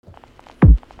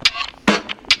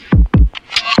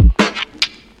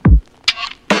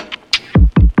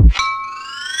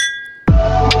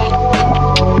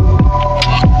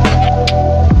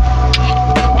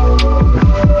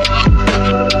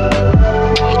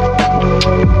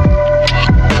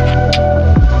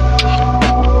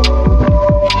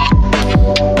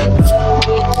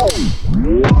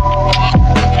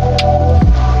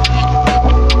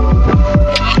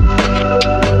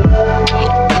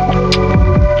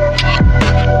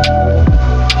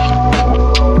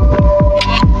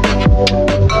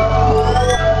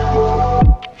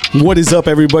What is up,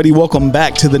 everybody? Welcome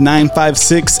back to the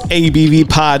 956 ABV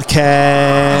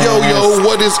podcast. Yo,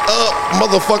 what is up,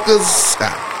 motherfuckers?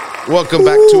 Welcome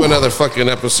back to another fucking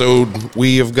episode.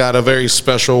 We have got a very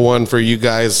special one for you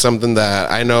guys, something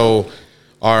that I know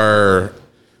our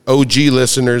OG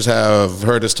listeners have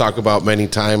heard us talk about many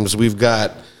times. We've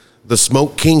got the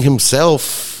Smoke King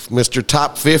himself, Mr.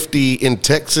 Top 50 in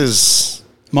Texas.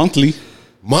 Monthly.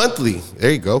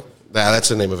 There you go. That's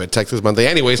the name of it, Texas Monthly.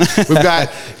 Anyways, we've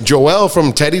got Joel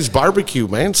from Teddy's Barbecue,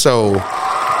 man. So,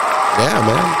 yeah,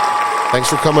 man. Thanks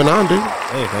for coming on, dude.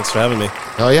 Hey, thanks for having me.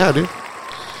 Hell yeah, dude.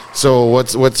 So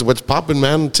what's popping,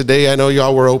 man? Today, I know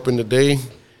y'all were open today.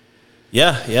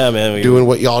 Yeah, man. Doing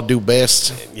what y'all do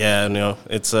best. Yeah,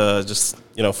 it's just,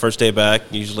 first day back.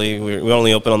 Usually we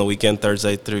only open on the weekend,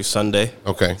 Thursday through Sunday.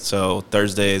 Okay. So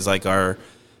Thursday is like our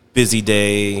busy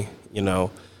day,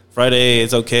 Friday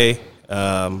is okay,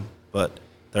 but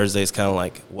Thursday is kind of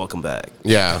like welcome back.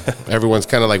 Yeah, everyone's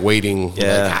kind of like waiting.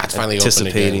 Yeah, like, it's finally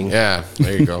anticipating. open again. Yeah,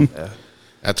 there you go. Yeah.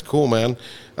 That's cool, man.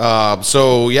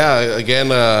 So yeah,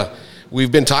 again, we've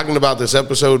been talking about this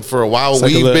episode for a while.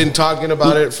 Like We've been talking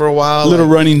about it for a while. A little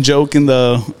running joke in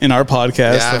our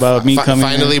podcast about me coming.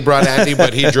 Finally brought Andy,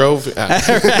 but he drove.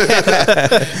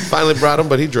 Finally brought him,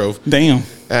 but he drove. Damn.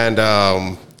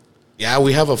 And yeah,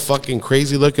 we have a fucking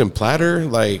crazy looking platter.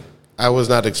 Like, I was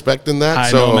not expecting that.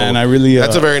 I know, man. I really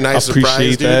that's a very nice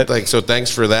surprise, dude. That. Like, so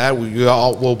thanks for that. We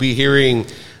all will be hearing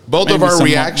both Maybe of our some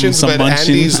reactions, but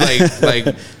munching. Andy's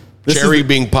like cherry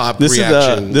being popped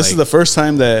reaction. This is the first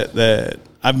time that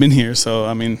I've been here, so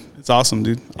I mean, it's awesome,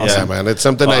 dude. Awesome. Yeah, man. It's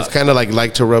something I've kind of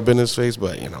like to rub in his face,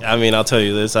 but I mean, I'll tell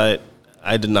you this.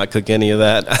 I did not cook any of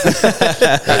that.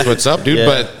 That's what's up, dude. Yeah.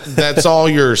 But that's all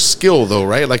your skill, though,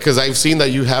 right? Like, because I've seen that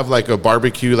you have like a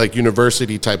barbecue, like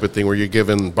university type of thing where you're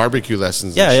giving barbecue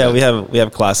lessons. Yeah. We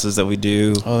have classes that we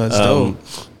do. Oh, that's dope.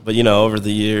 But over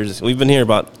the years, we've been here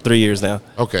about 3 years now.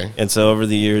 Okay. And so over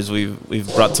the years,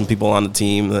 we've brought some people on the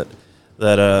team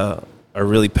that are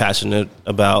really passionate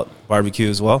about barbecue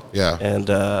as well. Yeah. And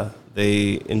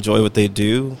they enjoy what they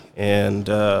do, and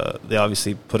they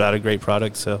obviously put out a great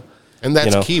product. So. And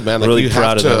that's key, man. Like, really you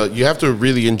have to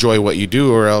really enjoy what you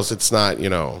do, or else it's not,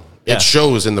 it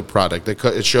shows in the product.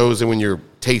 It shows when you're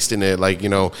tasting it. Like,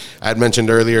 I had mentioned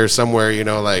earlier somewhere,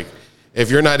 like, if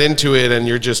you're not into it and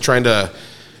you're just trying to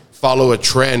follow a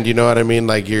trend, you know what I mean?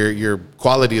 Like, your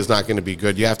quality is not going to be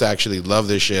good. You have to actually love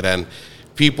this shit. And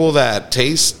people that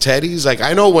taste Teddy's, like,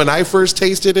 I know when I first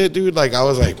tasted it, dude, like, I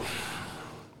was like,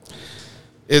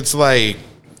 it's like,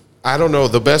 I don't know.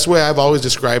 The best way I've always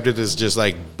described it is just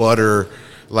like butter,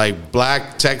 like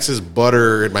black Texas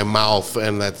butter in my mouth.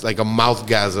 And that's like a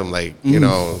mouthgasm, like,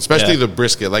 especially the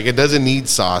brisket. Like, it doesn't need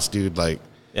sauce, dude. Like,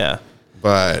 yeah.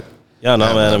 But. Yeah,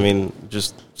 no, man. I mean,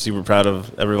 just super proud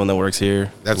of everyone that works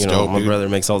here. That's dope, my dude. brother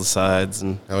makes all the sides.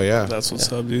 And oh, yeah. That's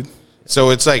what's up, dude. So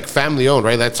it's like family owned,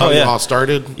 right? That's how you all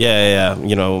started? Yeah.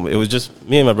 It was just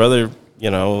me and my brother,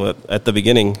 at the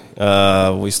beginning.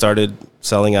 We started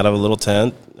selling out of a little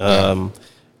tent.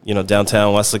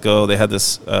 Downtown Weslaco, they had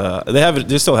this.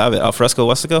 They still have it. Alfresco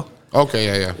Weslaco.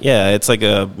 Okay, yeah. Yeah, it's like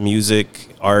a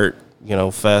music, art,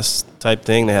 fest type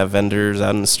thing. They have vendors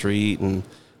out in the street, and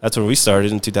that's where we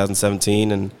started in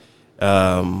 2017, and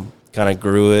kind of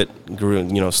grew,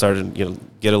 started,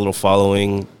 get a little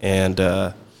following, and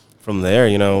from there,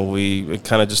 it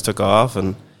kind of just took off,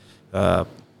 and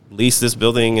leased this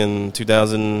building in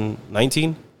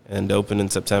 2019 and opened in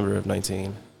September of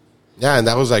 19. Yeah, and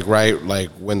that was like right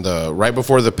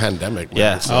before the pandemic. Man.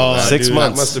 Yeah, so 6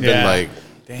 months. That must have been like,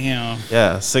 damn.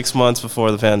 Yeah, 6 months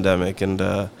before the pandemic,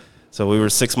 and so we were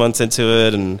 6 months into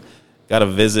it, and got a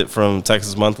visit from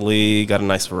Texas Monthly, got a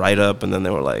nice write-up, and then they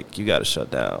were like, you got to shut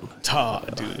down.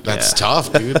 Dude. That's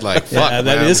tough, dude. Like, fuck, yeah,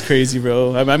 that is crazy,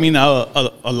 bro. I mean, a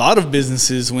lot of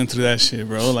businesses went through that shit,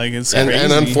 bro. Like, it's crazy.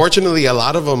 And unfortunately, a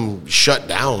lot of them shut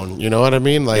down. You know what I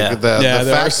mean? Like, the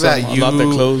fact that you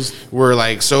were,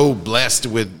 like, so blessed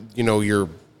with, your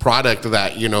product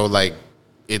that, like,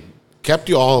 it kept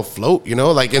you all afloat,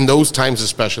 Like, in those times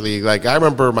especially. Like, I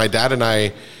remember my dad and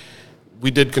I, we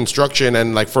did construction,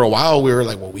 and like for a while we were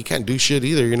like, well, we can't do shit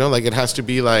either, like it has to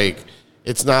be like,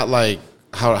 it's not like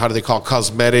how do they call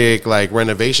cosmetic like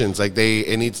renovations, like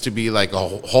it needs to be like a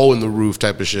hole in the roof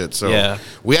type of shit. So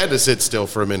we had to sit still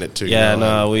for a minute too.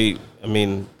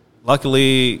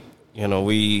 Luckily,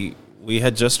 we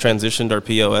had just transitioned our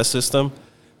POS system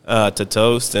to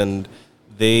Toast, and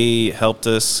they helped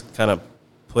us kind of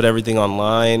put everything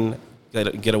online, get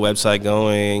a website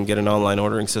going, get an online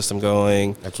ordering system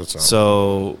going. That's what's up.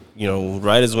 So,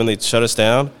 right as when they shut us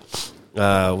down,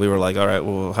 we were like, all right,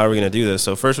 well, how are we going to do this?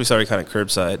 So first we started kind of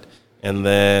curbside, And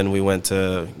then we went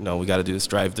to, we got to do this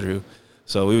drive-through.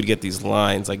 So we would get these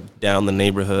lines like down the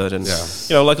neighborhood, and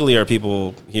luckily our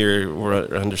people here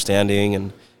were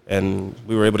understanding, and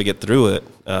we were able to get through it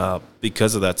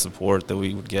because of that support that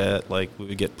we would get. Like we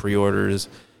would get pre-orders,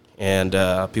 and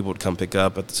people would come pick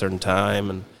up at a certain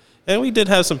time, and we did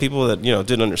have some people that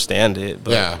didn't understand it,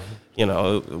 but we can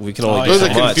only do so much. It was a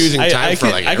confusing time for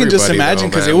like everybody. I can just imagine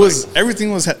because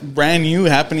everything was brand new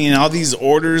happening, and all these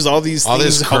orders, all these all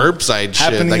things this curbside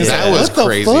shit. Like that was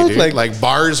crazy, dude. Like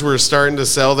bars were starting to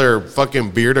sell their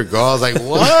fucking beer to go. I was like,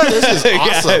 what? This is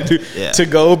awesome. Dude, to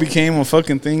go became a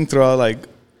fucking thing through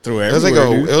everywhere. It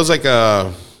was like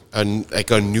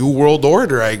a new world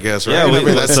order, I guess, right?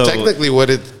 Yeah, that's technically what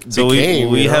it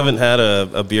became. We haven't had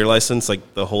a beer license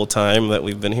like the whole time that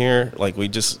we've been here. Like we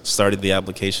just started the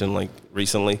application like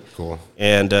recently. Cool.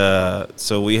 And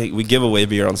so we give away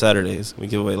beer on Saturdays. We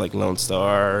give away like Lone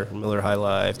Star, Miller High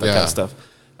Life, that kind of stuff.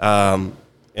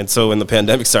 And so when the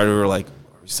pandemic started, we were like,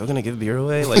 are we still gonna give beer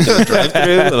away like in the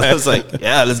drive-through? And I was like,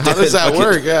 yeah, let's do it. How does that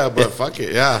work? Yeah, but fuck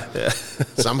it, yeah.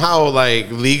 Somehow like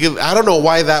legal. I don't know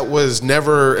why that was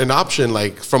never an option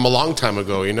like from a long time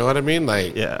ago. You know what I mean?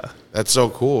 Like, that's so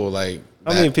cool. Like,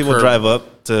 I mean, people drive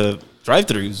up to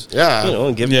drive-throughs,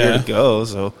 and give beer to go.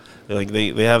 So like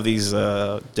they have these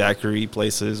daiquiri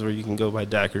places where you can go buy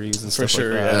daiquiris and stuff like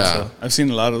that. Yeah. So I've seen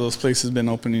a lot of those places been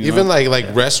opening. Even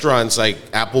like restaurants like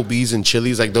Applebee's and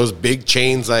Chili's, like those big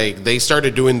chains, like they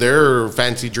started doing their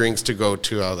fancy drinks to go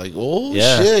to. I was like, oh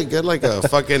shit, get like a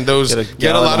fucking those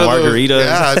get a lot of margaritas.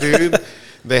 Yeah, dude.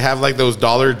 They have like those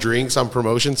 $1 drinks on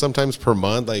promotion sometimes per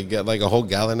month. Like get like a whole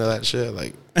gallon of that shit.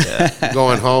 Like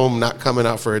going home, not coming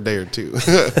out for a day or two.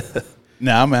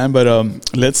 Nah, man, but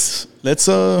let's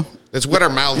wet our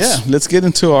mouths. Yeah, let's get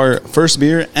into our first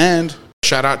beer. And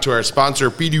shout out to our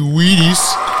sponsor, Petey Wheaties,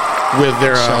 with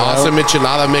their awesome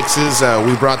enchilada mixes.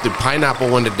 We brought the pineapple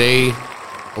one today.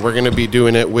 We're going to be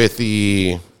doing it with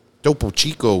the Topo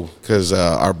Chico because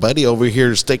our buddy over here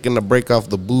is taking a break off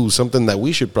the booze, something that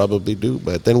we should probably do,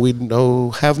 but then we'd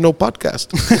have no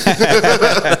podcast.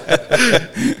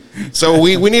 So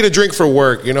we need a drink for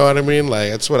work, you know what I mean? Like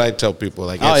that's what I tell people.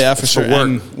 Like, for sure.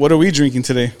 And what are we drinking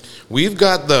today? We've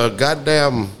got the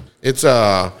goddamn. It's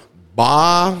a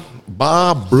Ba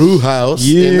Brew House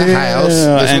in the house.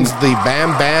 This one's the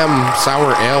Bam Bam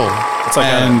Sour Ale. It's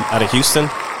like out of Houston.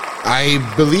 I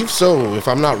believe so, if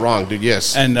I'm not wrong, dude.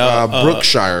 Yes, and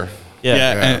Brookshire.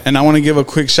 And I want to give a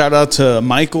quick shout out to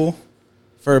Michael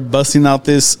for busting out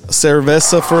this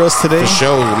cerveza for us today. For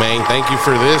sure, man. Thank you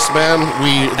for this,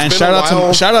 man.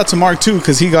 Shout out to Mark too,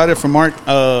 because he got it from Mark.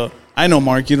 I know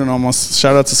Mark. You don't know him.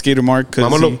 Shout out to Skater Mark. He's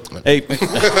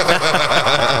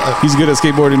good at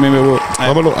skateboarding. Maybe I will.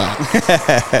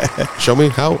 Show me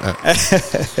how.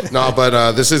 No,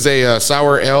 but this is a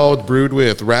sour ale brewed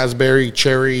with raspberry,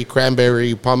 cherry,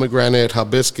 cranberry, pomegranate,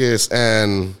 hibiscus,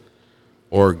 and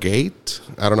orgeat.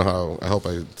 I don't know how. I hope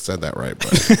I said that right.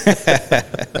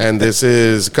 But and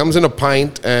this comes in a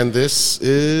pint, and this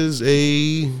is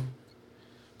a.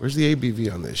 Where's the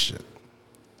ABV on this shit?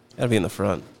 Gotta be in the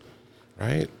front.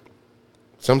 Right.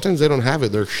 Sometimes they don't have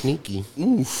it. They're sneaky.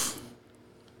 Oof.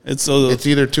 It's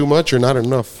either too much or not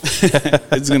enough.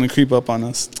 It's gonna creep up on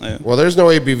us. Yeah. Well, there's no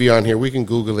ABV on here. We can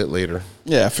Google it later.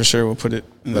 Yeah, for sure. We'll put it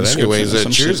in the description. But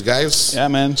anyways, cheers, guys. Yeah,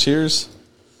 man. Cheers.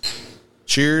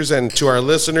 Cheers, and to our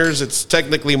listeners, it's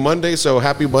technically Monday, so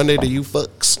happy Monday to you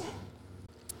fucks.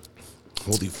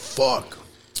 Holy fuck.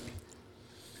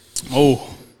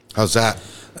 Oh. How's that?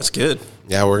 That's good.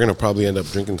 Yeah, we're going to probably end up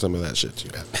drinking some of that shit, too.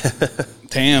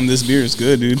 Damn, this beer is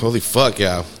good, dude. Holy fuck,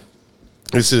 yeah.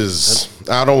 This is,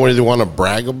 I don't really want to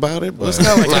brag about it, but. Was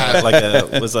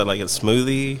that like a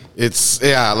smoothie? It's,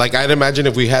 yeah, like I'd imagine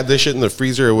if we had this shit in the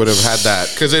freezer, it would have had that.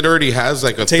 Because it already has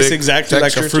like a tastes thick exactly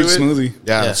like a fruit smoothie.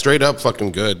 Yeah, straight up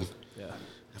fucking good. Yeah.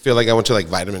 I feel like I went to like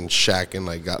Vitamin Shack and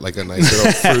like got like a nice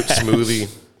little fruit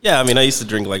smoothie. Yeah, I mean, I used to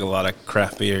drink like a lot of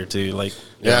craft beer too, like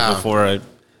before I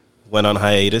went on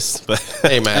hiatus. But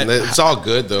hey, man, it's all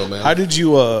good though, man. How did you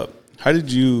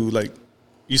like?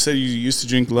 You said you used to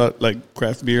drink a lot like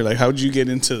craft beer. Like, how did you get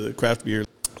into the craft beer?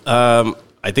 I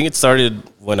think it started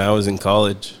when I was in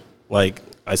college. Like,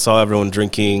 I saw everyone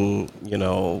drinking,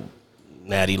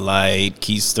 Natty Light,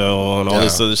 Keystone, all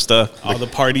this other stuff. All the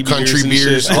party country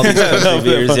beers. All the country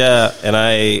beers, yeah. And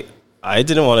I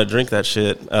didn't want to drink that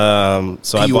shit. So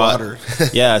I bought water.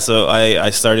 Yeah, so I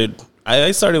started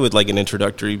with like an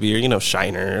introductory beer,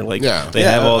 Shiner. Like they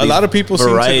have all these a lot of people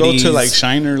varieties. seem to go to like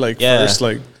Shiner first,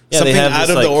 like something they have out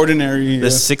of the ordinary. The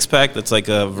 6-pack that's like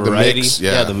a variety.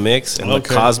 The mix. And the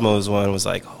Cosmos one was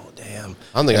like, oh damn.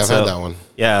 I don't think I've had that one.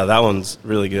 Yeah, that one's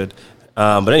really good.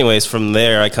 But anyways, from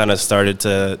there, I kind of started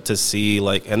to see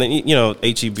like, and then, you know,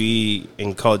 HEB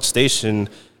in College Station,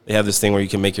 they have this thing where you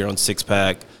can make your own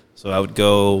 6-pack. So I would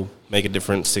go make a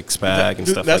different 6-pack and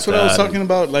stuff like that. That's what I was talking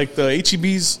about. Like the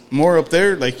HEBs more up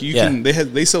there, like you can,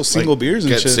 they sell single beers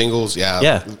and get shit. Singles, yeah.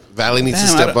 Yeah. Valley needs to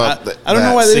step up. I don't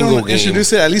know why they don't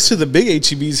introduce it at least to the big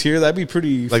HEBs here. That'd be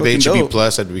pretty like the HEB dope.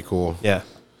 Plus, that'd be cool. Yeah.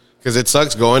 Because it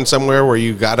sucks going somewhere where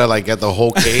you gotta like get the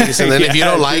whole case, and then if you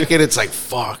don't like it, it's like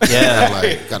fuck. Yeah,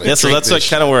 like, so that's like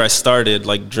kind of where I started,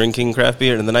 like drinking craft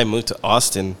beer, and then I moved to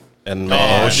Austin, and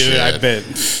man, dude, I bet,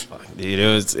 dude,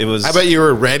 it was. I bet you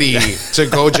were ready to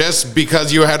go just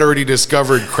because you had already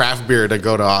discovered craft beer to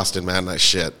go to Austin, man. That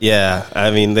shit. Yeah,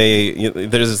 I mean there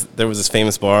was this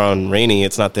famous bar on Rainey.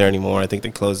 It's not there anymore. I think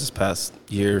they closed this past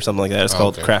year or something like that. It's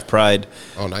called Craft Pride.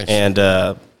 Oh, nice.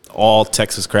 And all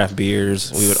Texas craft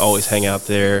beers. We would always hang out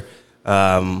there.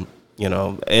 You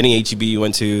know, any HEB you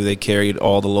went to, they carried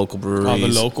all the local breweries. All the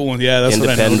local ones, yeah. That's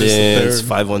Independence,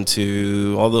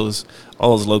 512, all those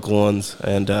local ones,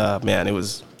 and man, it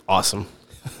was awesome.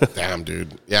 Damn,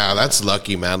 dude. Yeah, that's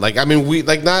lucky, man. Like, I mean, we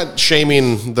like not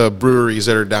shaming the breweries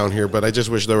that are down here, but I just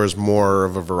wish there was more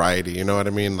of a variety. You know what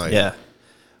I mean? Like, yeah.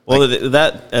 Well, like,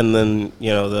 that, and then you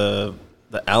know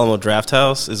the Alamo Draft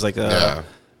House is like a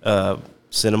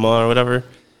cinema or whatever.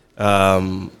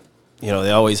 You know,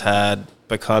 they always had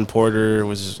pecan porter,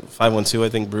 was 512, I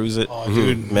think, brews it. Oh,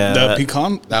 dude, man, the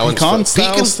pecan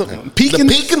style, pecan.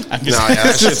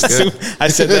 That shit's good. I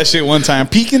said that shit one time.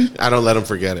 Pecan. I don't let him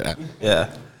forget it.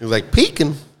 Yeah, he was like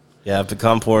pecan. Yeah,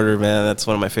 pecan porter, man, that's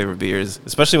one of my favorite beers,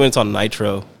 especially when it's on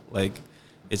nitro. Like,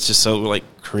 it's just so like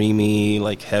creamy,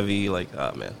 like heavy, like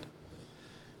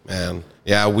man.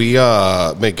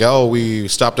 Yeah, Miguel, we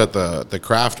stopped at the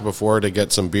craft before to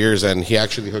get some beers, and he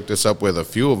actually hooked us up with a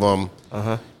few of them.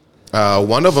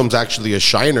 One of them's actually a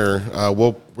Shiner.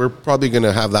 We're probably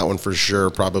gonna have that one for sure,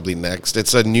 probably next.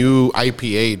 It's a new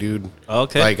IPA, dude.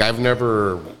 Okay. Like I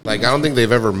don't think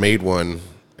they've ever made one,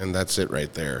 and that's it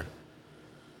right there.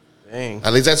 Dang.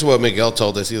 At least that's what Miguel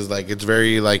told us. He was like, it's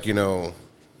very like, you know,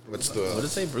 what did it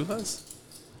say, Brujas?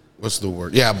 What's the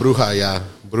word? Yeah, Bruja, yeah.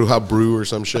 Bruja brew or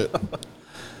some shit.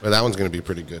 But that one's going to be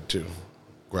pretty good, too.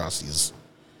 Gracias.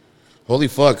 Holy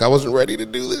fuck, I wasn't ready to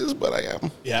do this, but I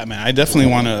am. Yeah, man, I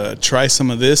definitely want to try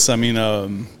some of this. I mean,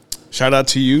 shout out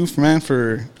to you, man,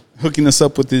 for hooking us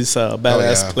up with this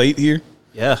badass plate here.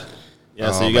 Yeah.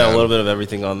 Yeah, so you got a little bit of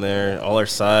everything on there, all our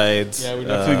sides. Yeah, we're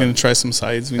definitely going to try some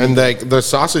sides. And like the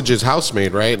sausage is house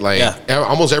made, right? Like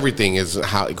almost everything is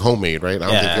homemade, right?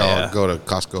 I don't think y'all go to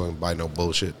Costco and buy no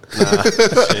bullshit. Nah,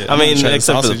 I mean,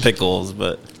 except for the pickles,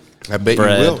 but I bet you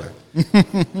will.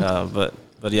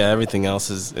 But yeah, everything else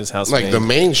is house made. Like the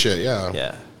main shit, yeah.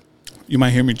 Yeah. You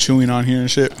might hear me chewing on here and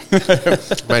shit.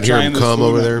 Might hear him come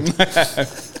over there.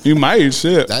 You might,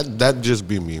 shit. That'd just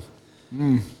be me.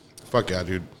 Fuck yeah,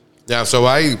 dude. Yeah, so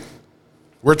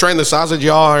we're trying the sausage.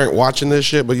 Y'all aren't watching this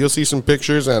shit, but you'll see some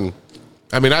pictures. And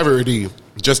I mean, I've already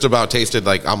just about tasted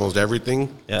like almost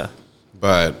everything. Yeah.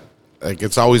 But like,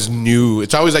 it's always new.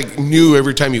 It's always like new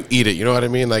every time you eat it. You know what I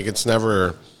mean? Like, it's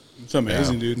never. It's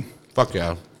amazing, dude. Fuck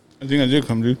yeah. I think I did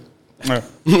come, dude. Right.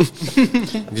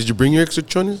 Did you bring your extra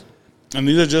chonies? And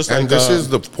these are just and this is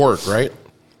the pork, right?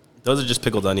 Those are just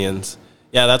pickled onions.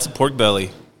 Yeah, that's a pork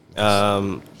belly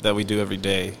that we do every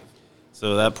day.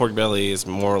 So that pork belly is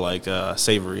more like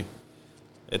savory.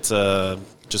 It's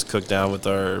just cooked down with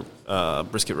our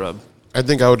brisket rub. I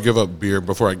think I would give up beer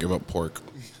before I give up pork.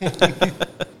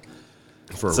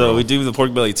 So we do the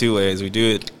pork belly two ways. We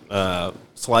do it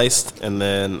sliced, and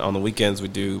then on the weekends we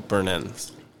do burn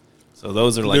ends. So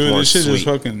those are like more this shit sweet. Just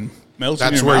fucking melts.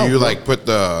 That's in your where mouth, you bro. like put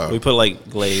the. We put like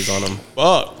glaze on them.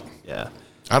 Fuck. Yeah.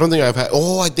 I don't think I've had.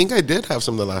 Oh, I think I did have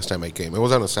some the last time I came. It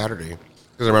was on a Saturday.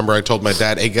 Because I remember I told my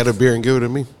dad, hey, get a beer and give it to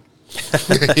me.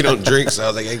 He don't drink, so I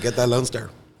was like, hey, get that Lone Star.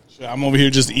 I'm over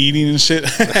here just eating and shit.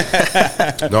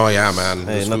 No, yeah, man.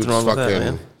 Hey, this nothing food's wrong with that,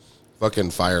 man. Fucking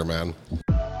fire, man.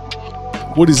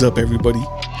 What is up, everybody?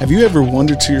 Have you ever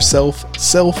wondered to yourself,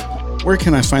 where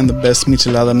can I find the best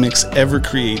michelada mix ever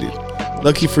created?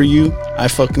 Lucky for you, I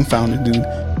fucking found it, dude.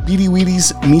 Beady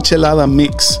Weedy's Michelada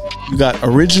Mix. You got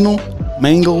original,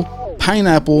 mango,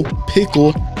 pineapple,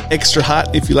 pickle, extra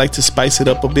hot if you like to spice it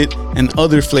up a bit, and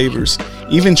other flavors.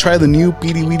 Even try the new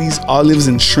Beady Weedy's Olives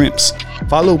and Shrimps.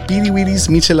 Follow Beady Weedy's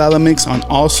Michelada Mix on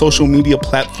all social media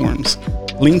platforms.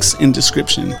 Links in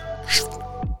description.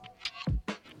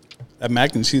 That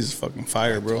mac and cheese is fucking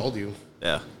fire, bro. I told you.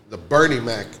 Yeah. The Bernie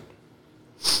Mac.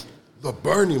 The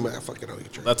Bernie Mac. Fucking hell, you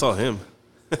drink. That's all him.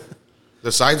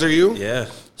 The sides are you? Yeah.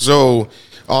 So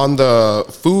on the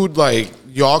food, like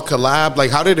y'all collab,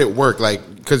 like how did it work? Like,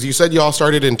 because you said y'all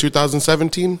started in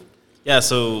 2017. Yeah,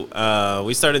 so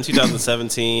we started in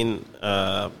 2017.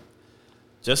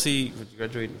 Jesse, did you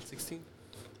graduate in 16?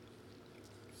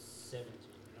 17.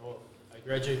 No, I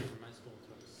graduated from high school in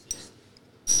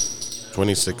 2016.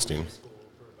 2016. For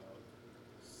about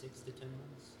 6 to 10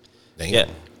 months. Dang.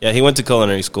 Yeah, he went to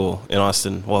culinary school in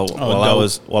Austin. Well,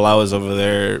 while I was over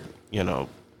there, you know,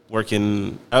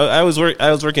 working. I was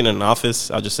working in an office.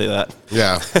 I'll just say that.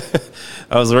 Yeah.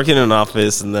 I was working in an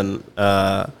office, and then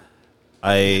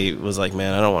I was like,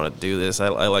 man, I don't want to do this.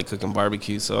 I like cooking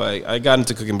barbecue, so I got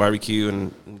into cooking barbecue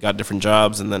and got different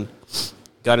jobs, and then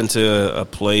got into a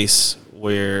place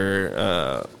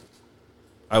where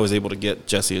I was able to get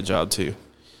Jesse a job too,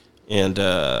 and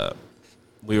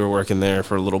we were working there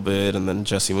for a little bit, and then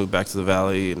Jesse moved back to the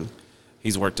Valley, and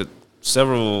he's worked at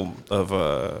several of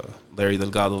Larry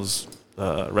Delgado's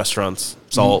restaurants,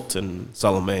 Salt and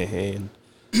Salome, and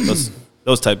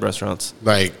those type restaurants.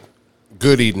 Like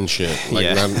good eating shit.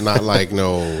 Like not like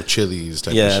no Chili's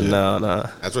type of shit. No.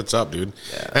 That's what's up, dude.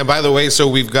 Yeah. And by the way, so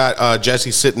we've got Jesse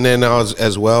sitting in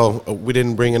as well. We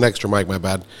didn't bring an extra mic, my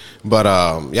bad. But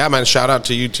yeah, man, shout out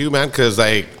to you too, man, because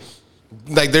like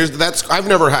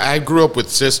I grew up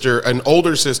with an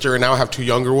older sister, and now I have 2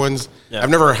 younger ones. Yeah. I've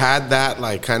never had that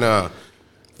like kind of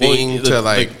thing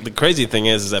the crazy thing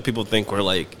is that people think we're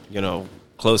like, you know,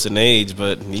 close in age,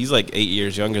 but he's like 8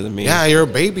 years younger than me. Yeah, you're a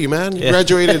baby, man. You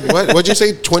graduated what'd you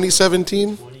say,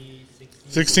 2017?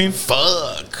 16?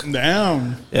 Fuck.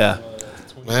 Damn. Yeah.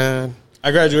 Man.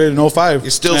 I graduated in 05.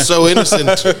 You're still so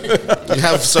innocent. You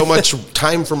have so much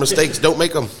time for mistakes. Don't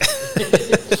make them.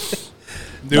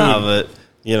 Nah, but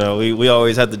you know, we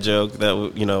always had the joke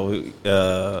that you know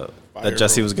that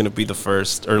Jesse was going to be the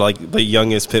first or like the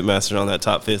youngest pitmaster on that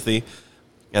top 50,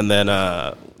 and then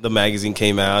the magazine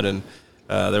came out, and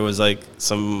there was like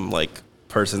some like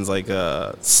person's like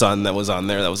son that was on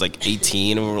there that was like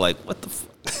 18, and we were like, what the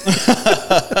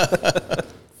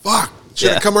fuck?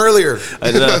 Should have come earlier.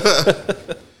 I know.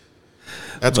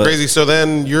 That's crazy. So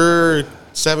then you're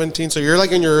 17, so you're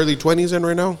like in your early 20s then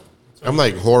right now? I'm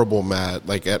like horrible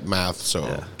at math,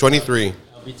 so 23.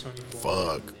 I'll be 24.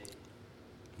 Fuck.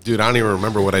 Dude, I don't even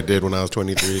remember what I did when I was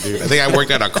 23, dude. I think I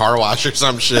worked at a car wash or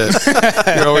some shit.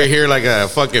 You're over here like a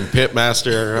fucking pit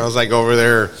master. I was like over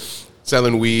there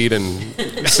selling weed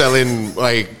and selling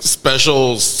like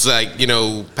specials, like, you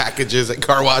know, packages at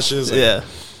car washes. Yeah.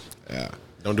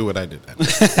 Don't do what I did.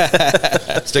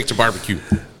 Stick to barbecue.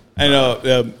 I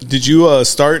know. Did you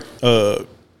start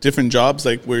different jobs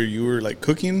like where you were like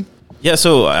cooking? Yeah,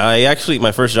 so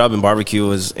my first job in barbecue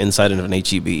was inside of an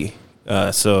H-E-B.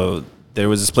 So there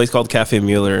was this place called Cafe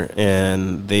Mueller,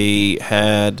 and they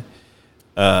had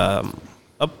a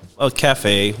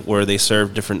cafe where they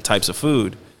served different types of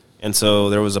food. And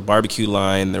so there was a barbecue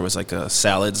line, there was like a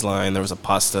salads line, there was a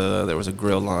pasta, there was a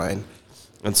grill line.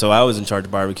 And so I was in charge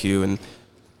of barbecue. And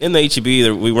in the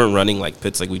H-E-B, we weren't running like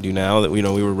pits like we do now. That we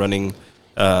were running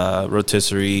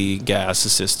rotisserie, gas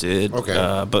assisted.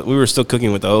 Okay. But we were still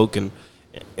cooking with oak, and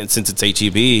since it's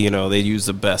H-E-B, you know, they use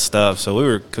the best stuff. So we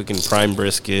were cooking prime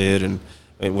brisket, and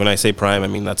when I say prime, I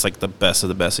mean that's like the best of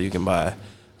the best that you can buy.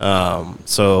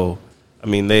 So I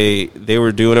mean they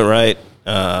were doing it right,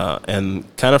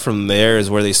 and kind of from there is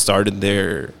where they started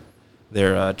their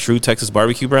True Texas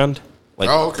Barbecue brand,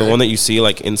 like the one that you see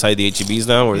like inside the H-E-Bs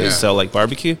now, where they sell like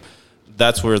barbecue.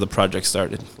 That's where the project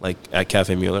started, like at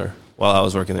Cafe Mueller. While I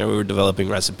was working there, we were developing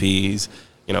recipes,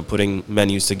 you know, putting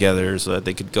menus together so that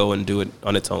they could go and do it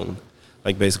on its own,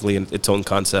 like basically its own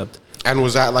concept. And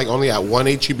was that like only at one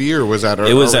H-E-B, or was that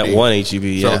It was at one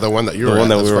H-E-B, yeah. So the one that you were at. The one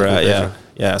that we were at, yeah.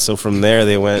 Yeah, so from there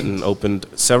they went and opened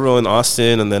several in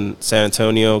Austin, and then San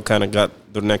Antonio kind of got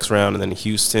the next round, and then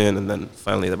Houston, and then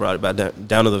finally they brought it back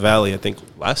down to the Valley, I think,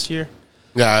 last year.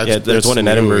 Yeah, there's one in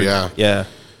Edinburgh. Yeah.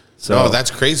 So that's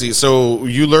crazy. So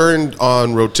you learned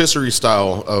on rotisserie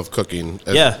style of cooking.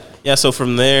 Yeah. So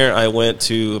from there, I went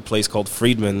to a place called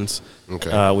Friedman's,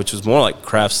 which was more like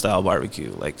craft style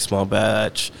barbecue, like small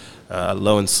batch,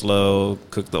 low and slow,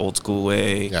 cooked the old school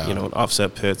way, you know,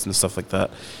 offset pits and stuff like that.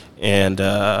 And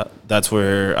that's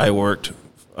where I worked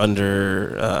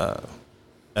under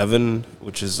Evan,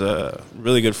 which is a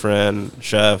really good friend,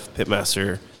 chef,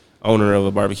 pitmaster, owner of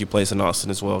a barbecue place in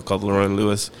Austin as well called Leroy &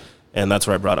 Lewis. And that's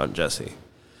where I brought on Jesse.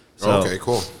 So, okay,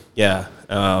 cool. Yeah.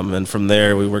 And from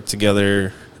there, we worked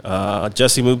together.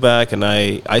 Jesse moved back, and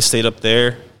I stayed up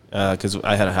there because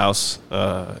I had a house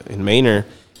in Manor,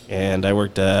 and I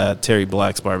worked at Terry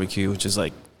Black's Barbecue, which is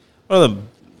like one of the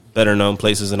better-known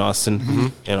places in Austin. Mm-hmm.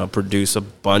 You know, produce a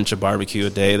bunch of barbecue a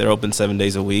day. They're open 7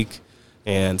 days a week.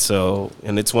 And so,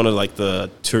 and it's one of like the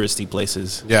touristy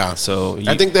places. Yeah. So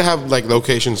I think they have like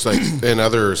locations like in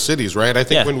other cities, right? I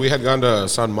think when we had gone to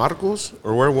San Marcos,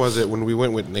 or where was it when we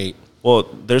went with Nate? Well,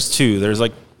 there's two. There's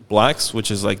like Black's,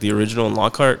 which is like the original in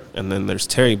Lockhart, and then there's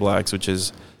Terry Black's, which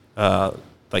is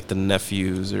like the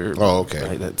nephews or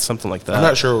something like that. I'm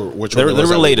not sure which they're one they're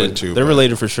related. They're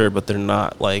related for sure, but they're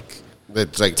not like.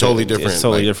 It's like totally different. It's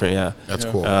totally different, yeah. That's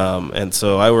cool. And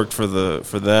so I worked for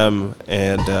them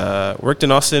and worked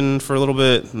in Austin for a little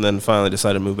bit, and then finally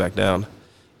decided to move back down,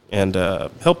 and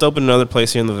helped open another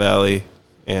place here in the Valley,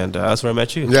 and that's where I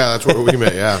met you. Yeah, that's where we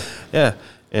met. Yeah, yeah.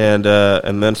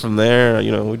 And then from there,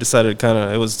 we decided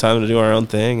it was time to do our own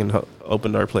thing and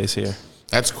opened our place here.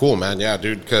 That's cool, man. Yeah,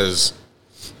 dude, because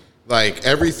like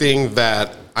everything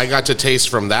that I got to taste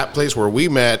from that place where we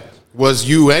met was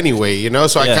you anyway,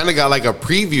 so I kind of got like a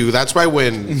preview. That's why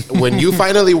when you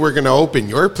finally were going to open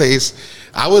your place,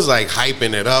 I was like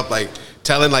hyping it up, like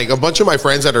telling like a bunch of my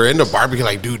friends that are into barbecue,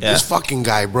 like, dude, this fucking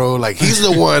guy, bro, like he's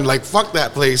the one, like fuck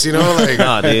that place, like.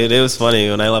 Nah, dude, it was funny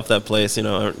when I left that place.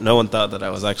 No one thought that I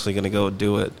was actually going to go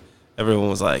do it. Everyone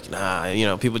was like,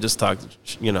 nah, people just talk,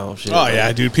 shit. Oh,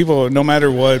 yeah, dude. People, no matter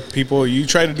what, you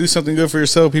try to do something good for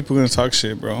yourself, people are going to talk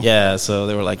shit, bro. Yeah, so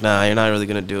they were like, nah, you're not really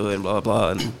going to do it, and blah, blah,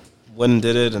 blah. And went and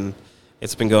did it, and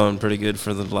it's been going pretty good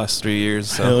for the last 3 years.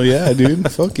 So. Hell yeah,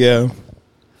 dude. Fuck yeah.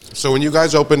 So when you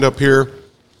guys opened up here,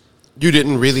 you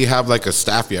didn't really have like a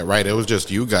staff yet, right? It was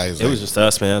just you guys. It was just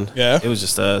us, man. Yeah. It was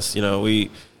just us. We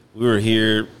were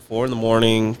here 4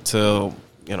 a.m. till,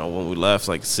 when we left,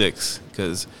 like 6,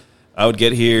 because I would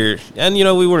get here, and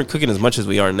we weren't cooking as much as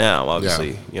we are now.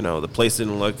 Obviously, the place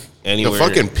didn't look anywhere. The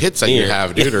fucking pits that you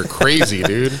have, dude, are crazy,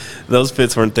 dude. Those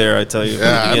pits weren't there, I tell you.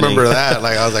 Yeah, I remember that.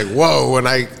 Like, I was like, whoa. When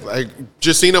I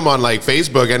just seen them on like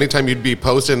Facebook, anytime you'd be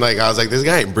posting, like, I was like, this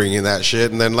guy ain't bringing that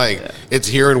shit. And then it's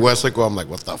here in Westlake. I'm like,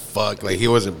 what the fuck? Like, he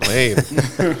wasn't playing.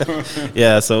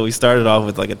 Yeah, so we started off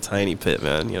with like a tiny pit,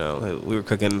 man. We were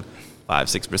cooking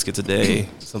 5-6 briskets a day,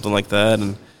 something like that,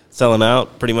 and selling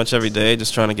out pretty much every day,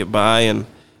 just trying to get by and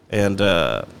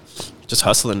just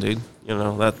hustling, dude. It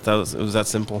was that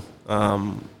simple.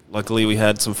 Luckily, we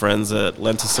had some friends that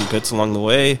lent us some pits along the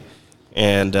way,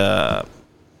 and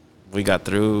we got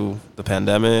through the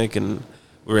pandemic, and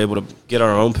we were able to get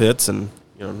our own pits, and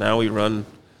now we run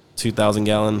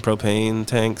 2,000-gallon propane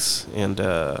tanks, and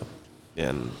they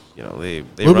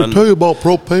Let me tell you about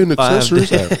propane accessories.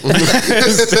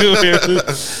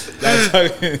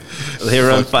 They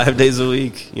run 5 days a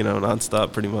week,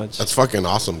 nonstop, pretty much. That's fucking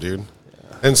awesome, dude.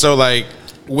 Yeah. And so, like,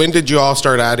 when did you all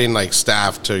start adding like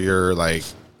staff to your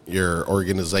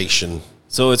organization?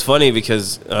 So it's funny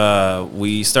because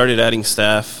we started adding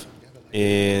staff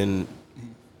in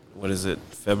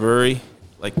February,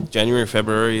 like January,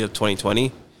 February of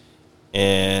 2020,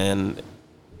 and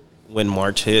when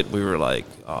March hit, we were like,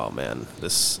 oh man,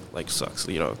 this like sucks,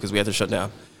 because we had to shut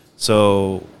down.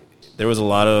 So there was a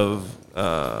lot of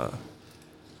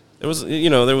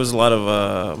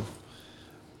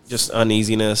just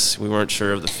uneasiness. We weren't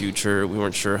sure of the future. We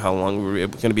weren't sure how long we were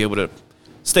going to be able to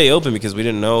stay open because we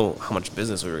didn't know how much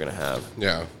business we were going to have.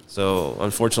 Yeah. So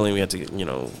unfortunately, we had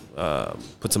to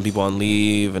put some people on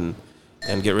leave and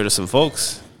get rid of some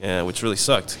folks, which really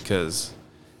sucked because.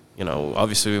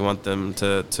 Obviously we want them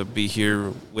to be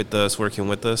here with us, working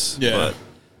with us. Yeah.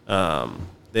 But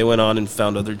they went on and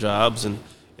found other jobs, and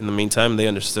in the meantime, they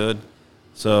understood.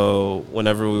 So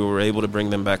whenever we were able to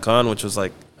bring them back on, which was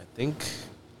like, I think,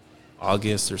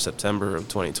 August or September of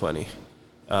 2020,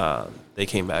 they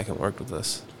came back and worked with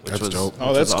us. That's dope.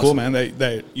 Oh, that's cool, man,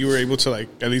 that you were able to, like,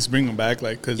 at least bring them back,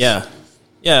 cause... Yeah.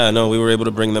 Yeah, no, we were able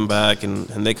to bring them back, and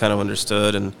they kind of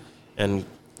understood, and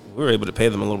we were able to pay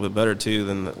them a little bit better too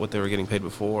than what they were getting paid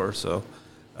before. So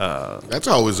that's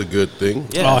always a good thing.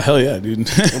 Yeah. Oh hell yeah, dude!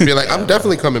 I'll be like, I'm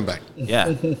definitely coming back.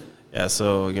 Yeah, yeah.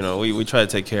 So we try to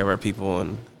take care of our people,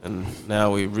 and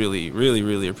now we really, really,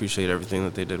 really appreciate everything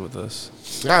that they did with us.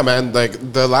 Yeah, man.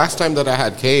 Like the last time that I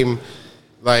had came,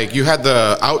 like you had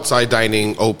the outside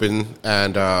dining open,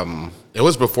 and it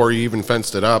was before you even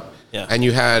fenced it up. Yeah. And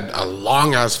you had a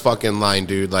long ass fucking line,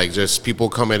 dude. Like just people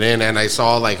coming in, and I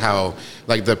saw like how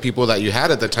like the people that you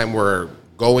had at the time were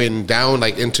going down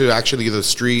like into actually the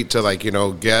street to like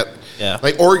get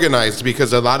like organized,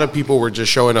 because a lot of people were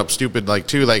just showing up stupid like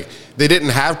too. Like they didn't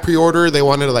have pre-order, they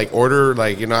wanted to like order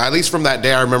like at least from that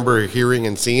day I remember hearing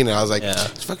and seeing, and I was like,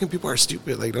 these fucking people are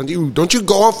stupid. Like don't you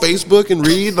go on Facebook and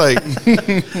read? Like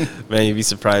man, you'd be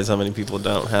surprised how many people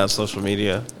don't have social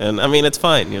media. And I mean it's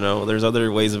fine, there's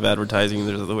other ways of advertising,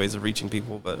 there's other ways of reaching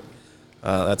people, but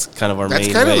that's kind of our main way.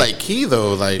 That's kind of like key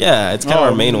though, like it's kind of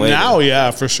our main way now. Yeah,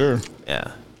 for sure.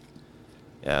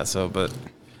 Yeah. So but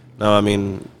No, I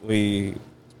mean we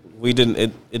didn't.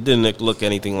 It didn't look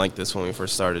anything like this when we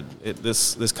first started.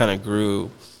 This kind of grew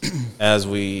as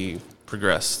we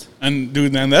progressed. And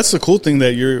dude, man, that's the cool thing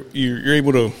that you're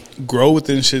able to grow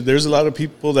within shit. There's a lot of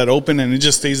people that open and it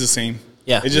just stays the same.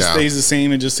 Yeah, it just stays the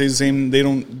same. It just stays the same. They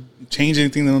don't change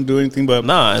anything. They don't do anything. But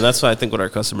and that's why I think what our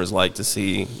customers like to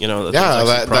see.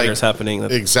 That progress happening.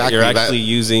 Exactly, you're actually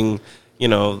using.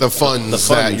 The funds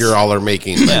that you all are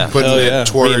making, putting it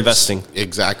towards investing.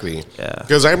 Exactly. Yeah.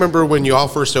 Because I remember when you all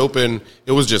first opened,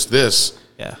 it was just this.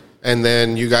 Yeah. And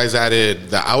then you guys added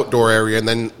the outdoor area, and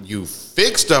then you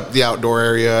fixed up the outdoor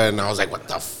area, and I was like, what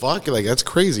the fuck? Like, that's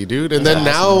crazy, dude. And then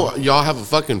now y'all have a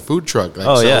fucking food truck.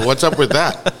 Like, what's up with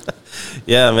that?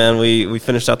 Yeah, man. We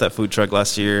finished out that food truck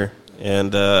last year,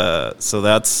 and so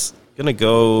that's going to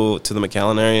go to the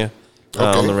McAllen area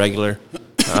on the regular.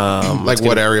 Like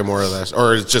what area more or less,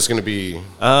 or it's just going to be?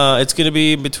 It's going to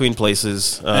be between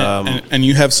places. And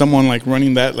you have someone like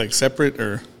running that like separate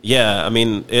or? Yeah, I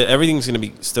mean everything's going to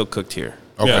be still cooked here.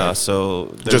 Okay,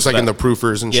 so just like in the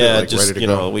proofers and shit, like just, ready to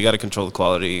go. We got to control the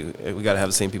quality. We got to have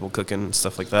the same people cooking and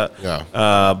stuff like that.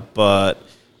 Yeah. But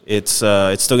it's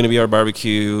still going to be our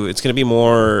barbecue. It's going to be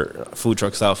more food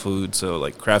truck style food. So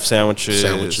like craft sandwiches.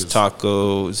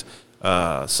 Tacos,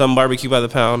 some barbecue by the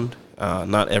pound.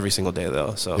 Not every single day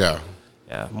though. So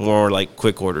yeah, more like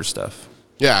quick order stuff.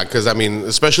 Yeah, because I mean,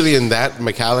 especially in that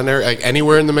McAllen area, like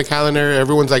anywhere in the McAllen area,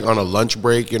 everyone's like on a lunch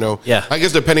break. Yeah. I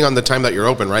guess depending on the time that you're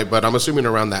open, right? But I'm assuming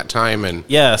around that time. And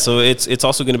yeah, so it's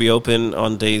also going to be open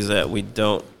on days that we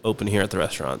don't open here at the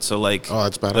restaurant. So like,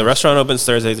 that's badass. The restaurant opens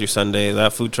Thursday through Sunday.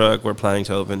 That food truck we're planning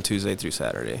to open Tuesday through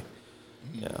Saturday.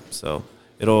 Yeah, so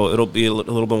it'll be a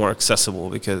little bit more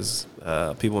accessible because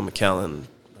people in McAllen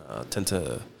tend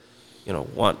to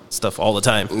want stuff all the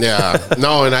time. Yeah.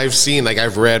 No, and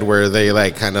I've read where they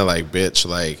like kind of like bitch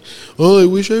like, oh, I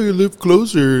wish I could live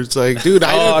closer. It's like, dude,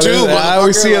 I do too. I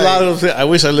always see a lot of I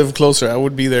wish I lived closer. I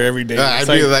would be there every day. I'd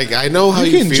be like, I know how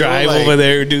you can feel. Drive over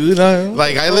there, dude.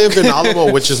 Like I live in Alamo,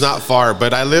 which is not far,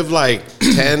 but I live like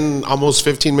 10, almost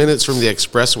 15 minutes from the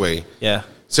expressway. Yeah.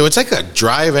 So it's like a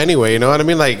drive anyway, you know what I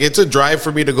mean? Like it's a drive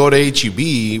for me to go to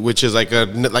HEB, which is like a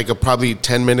probably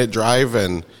 10-minute drive,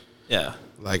 and yeah.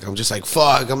 Like I'm just like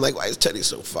fuck. I'm like, why is Teddy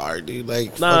so far, dude?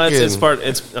 Like, no, it's part.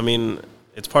 It's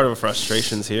part of our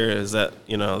frustrations here is that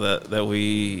that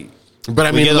we. But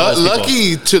I mean,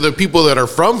 lucky to the people that are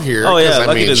from here. Oh yeah,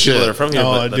 lucky to the people that are from here.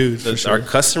 Oh, dude, our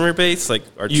customer base, like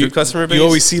our true customer base, you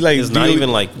always see like is not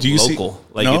even like local.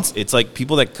 Like it's like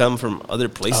people that come from other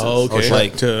places. Oh, okay.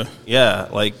 Like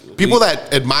like people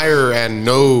that admire and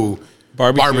know.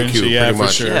 Barbecue pretty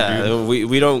much. Sure, yeah,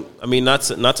 we don't. I mean, not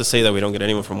to say that we don't get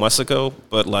anyone from Weslaco,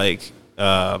 but like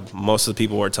most of the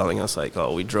people were telling us like,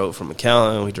 oh, we drove from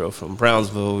McAllen, we drove from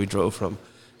Brownsville, we drove from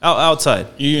outside,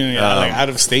 like out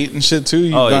of state and shit too.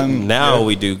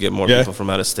 We do get more people from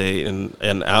out of state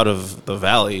and out of the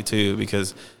valley too,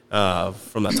 because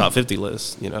from that top 50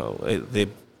 list,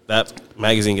 that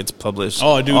magazine gets published.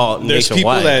 Oh, dude, there's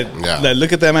people that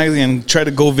look at that magazine and try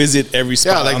to go visit every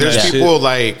spot. Yeah, like there's people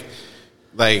like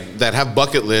that have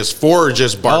bucket lists for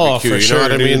just barbecue. You know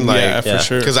what I mean? Like, for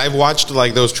sure. Because I've watched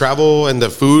like those travel and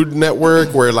the Food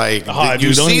Network where like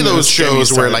you see those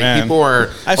shows where like people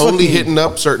are only hitting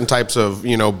up certain types of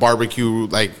barbecue.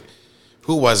 Like,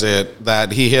 who was it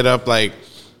that he hit up? Like,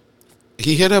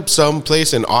 he hit up some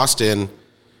place in Austin.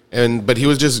 But he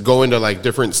was just going to like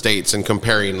different states and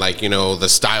comparing like the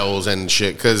styles and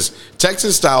shit, because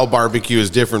Texas style barbecue is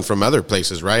different from other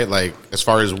places, right? Like as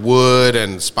far as wood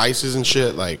and spices and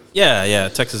shit. Like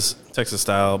Texas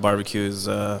style barbecue is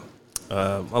a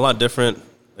lot different.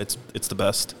 It's the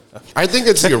best. I think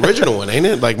it's the original one, ain't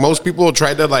it? Like most people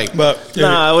try to like. But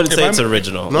I wouldn't say it's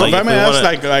original. No, if I may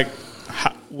ask,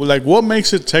 like what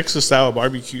makes it Texas style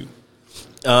barbecue?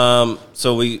 So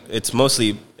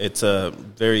it's a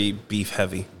very beef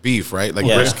heavy. Beef, right? Like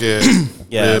brisket.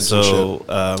 Yeah. Ribs so,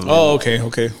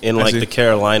 okay. In like the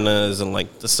Carolinas and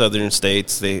like the southern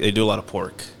states, they do a lot of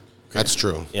pork. That's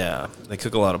true. Yeah, they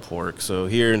cook a lot of pork. So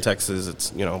here in Texas,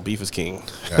 it's beef is king.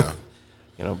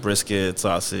 Yeah. Brisket,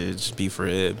 sausage, beef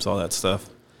ribs, all that stuff.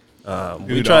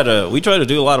 We try to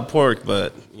do a lot of pork,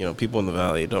 but people in the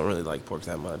valley don't really like pork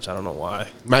that much. I don't know why.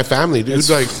 My family, dude,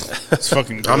 like it's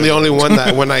fucking good. I'm the only one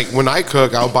that when I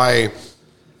cook, I'll buy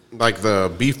like the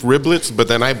beef riblets, but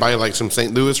then I buy like some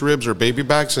St. Louis ribs or baby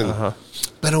backs, and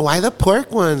but why the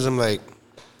pork ones? I'm like,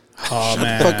 oh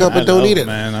man, shut the fuck up and don't eat it,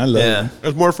 man. I love it.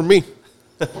 There's more for me.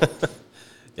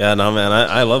 Yeah, no, man,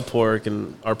 I love pork,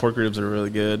 and our pork ribs are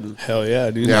really good. Hell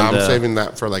yeah, dude. Yeah, I'm saving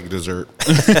that for like dessert.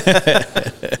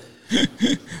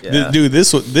 Dude,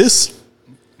 this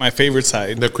my favorite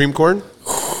side. The cream corn.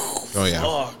 Oh yeah.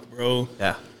 Fuck, bro.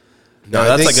 Yeah. No,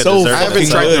 that's like a so dessert. I haven't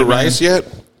tried the rice yet.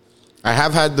 I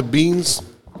have had the beans,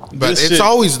 but it's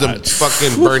always the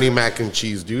fucking Bernie mac and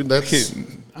cheese, dude. That's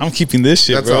I'm keeping this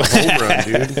shit, bro. That's a home run,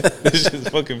 dude. This shit's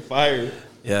fucking fire.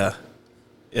 Yeah.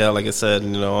 Yeah, like I said,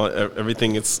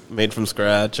 everything gets made from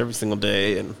scratch every single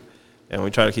day, and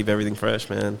we try to keep everything fresh,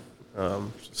 man.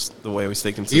 Just the way we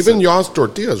stay consistent. Even y'all's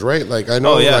tortillas, right? Like I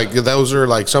know, like those are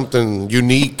like something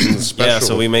unique and special. Yeah,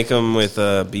 so we make them with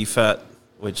beef fat,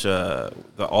 which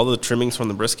all the trimmings from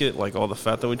the brisket, like all the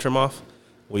fat that we trim off,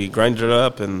 we grind it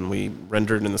up and we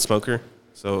render it in the smoker,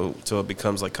 so it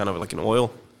becomes like kind of like an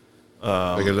oil,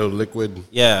 like a little liquid.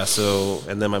 Yeah. So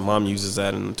and then my mom uses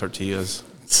that in the tortillas.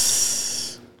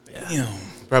 Yeah.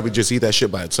 Probably just eat that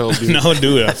shit by itself, dude. No,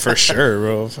 dude, for sure,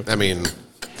 bro. I mean,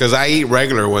 because I eat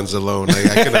regular ones alone. Like,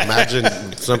 I can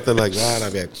imagine something like that. I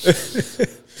mean,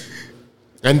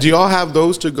 and do y'all have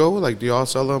those to go? Like, do y'all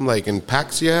sell them like in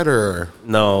packs yet, or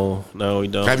no, we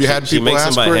don't. Have you had people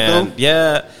ask for it though?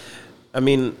 Yeah, I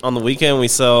mean, on the weekend we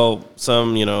sell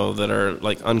some, that are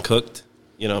like uncooked.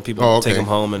 People take them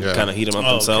home and kind of heat them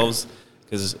up themselves.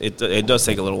 Because it does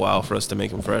take a little while for us to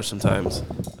make them fresh sometimes.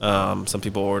 Some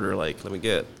people order, like, let me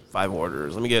get 5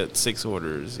 orders, let me get 6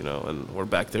 orders, and we're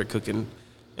back there cooking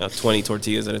 20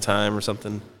 tortillas at a time or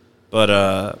something. But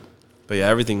yeah,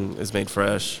 everything is made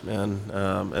fresh, man.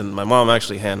 And my mom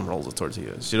actually hand rolls the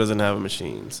tortillas. She doesn't have a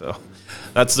machine. So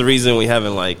that's the reason we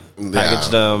haven't, like,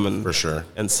 packaged them and for sure,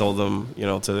 and sold them,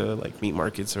 to, like, meat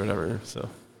markets or whatever, so.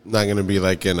 Not gonna be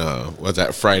like in what's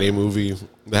that Friday movie?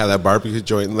 They have that barbecue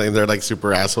joint and they're like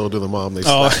super asshole to the mom. They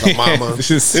slap the mama.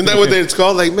 Isn't that what it's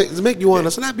called? Like make you want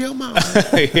to slap your mom.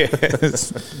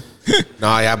 Yes.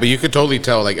 No, yeah, but you could totally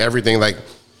tell like everything. Like,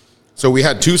 so we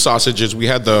had 2 sausages. We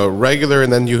had the regular,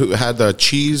 and then you had the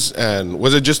cheese. And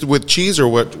was it just with cheese or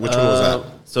what? Which one was that?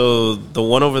 So the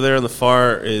one over there on the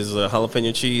far is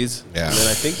jalapeno cheese. Yeah. And then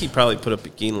I think he probably put a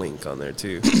Pekin link on there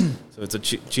too. So it's a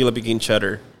Chile Pekin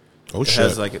cheddar. Oh, shit.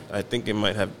 It has I think it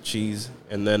might have cheese.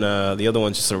 And then the other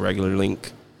one's just a regular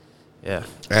link. Yeah.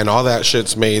 And all that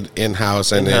shit's made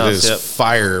in-house, and it is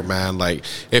fire, man. Like,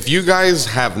 if you guys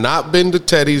have not been to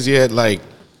Teddy's yet, like,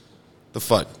 the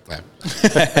fuck, man.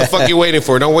 The fuck you waiting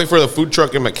for? Don't wait for the food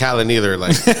truck in McAllen either.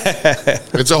 Like,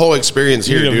 it's a whole experience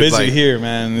here, dude. Visit here,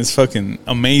 man. It's fucking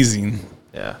amazing.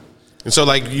 Yeah. And so,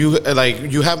 you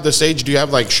have the stage. Do you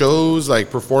have, like, shows,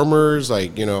 like, performers?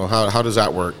 Like, how does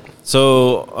that work?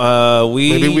 So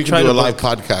maybe we can do a live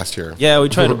podcast here. Yeah, we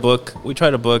try to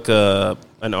book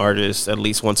an artist at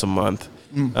least once a month.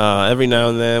 Every now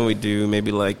and then we do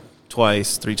maybe like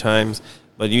twice, 3 times,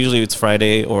 but usually it's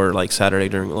Friday or like Saturday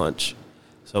during lunch.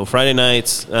 So Friday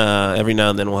nights, every now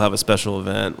and then we'll have a special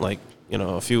event. Like,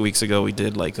 a few weeks ago we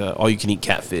did like all you can eat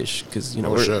catfish because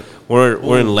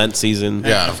we're in Lent season.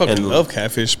 Yeah, I fucking love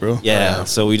catfish, bro. Yeah,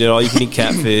 so we did all you can eat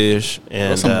catfish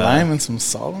and some lime and some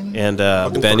salt on it. And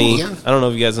Benny, I don't know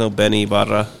if you guys know Benny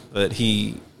Barra, but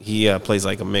he plays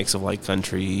like a mix of like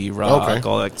country, rock,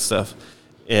 all that stuff.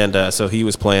 And so he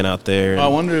was playing out there. I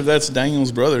wonder if that's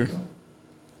Daniel's brother,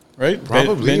 right?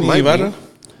 Probably.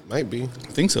 Might be. I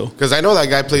think so. Because I know that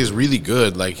guy plays really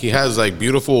good. Like, he has like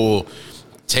beautiful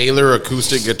Taylor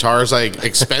acoustic guitars, like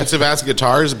expensive ass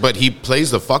guitars, but he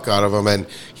plays the fuck out of them, and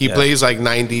he plays like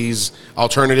 90s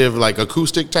alternative, like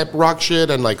acoustic type rock shit,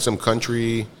 and like some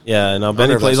country. Yeah, no,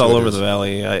 Benny plays all over the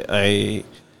valley.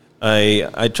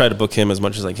 I try to book him as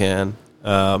much as I can,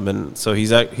 and so he's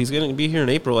going to be here in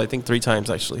April, I think 3 times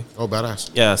actually. Oh,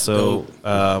 badass! Yeah, so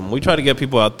we try to get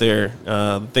people out there.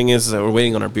 The thing is that we're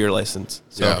waiting on our beer license.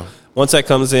 So once that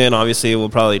comes in, obviously we'll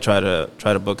probably try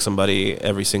to book somebody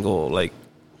every single like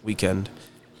weekend.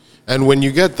 And when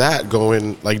you get that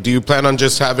going, like, do you plan on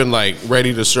just having like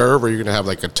ready to serve, or you're gonna have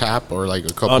like a tap or like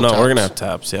a couple? Oh no, taps? We're gonna have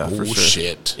taps. Yeah, for sure.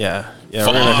 Shit. Yeah. Fuck,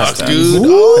 we're gonna have taps.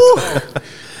 Dude.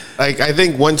 Like, I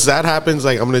think once that happens,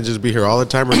 like, I'm gonna just be here all the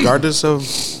time, regardless of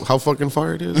how fucking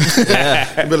far it is.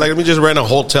 Yeah. But like, let me just rent a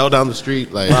hotel down the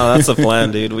street. Like, wow, that's the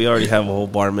plan, dude. We already have a whole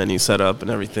bar menu set up and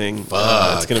everything.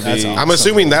 It's gonna be. I'm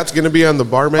assuming that's gonna be on the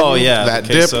bar menu. Oh yeah, that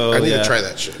dip. So, I need to try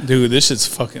that shit, dude. This shit's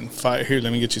fucking fire. Here,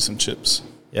 let me get you some chips.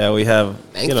 Yeah, we have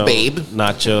babe.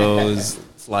 Nachos,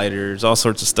 sliders, all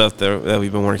sorts of stuff that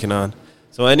we've been working on.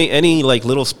 So any like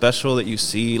little special that you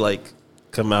see like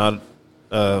come out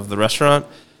of the restaurant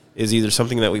is either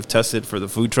something that we've tested for the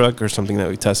food truck or something that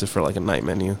we tested for like a night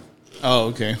menu. Oh,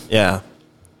 okay. Yeah.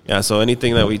 So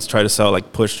anything that we try to sell,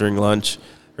 like push during lunch.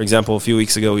 For example, a few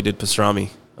weeks ago we did pastrami.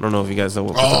 I don't know if you guys know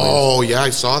what pastrami is. Oh, yeah,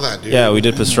 I saw that, dude. Yeah, we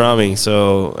did pastrami.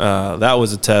 So that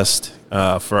was a test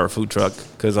for our food truck,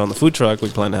 because on the food truck we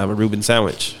plan to have a Reuben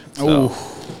sandwich. So,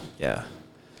 yeah.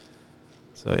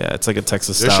 So yeah, it's like a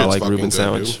Texas style like Reuben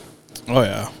sandwich. Oh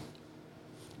yeah.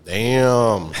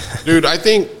 Damn. Dude, I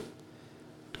think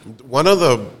one of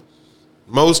the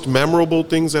most memorable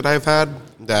things that I've had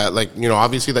that, like, you know,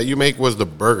 obviously that you make was the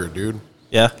burger, dude.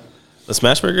 Yeah. The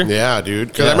smash burger? Yeah, dude.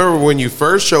 Because I remember when you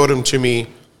first showed them to me,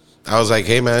 I was like,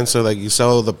 hey, man, so, like, you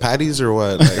sell the patties or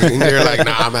what? Like, and you're like,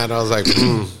 nah, man. I was like,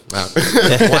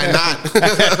 why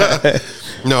not?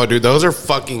 No, dude, those are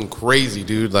fucking crazy,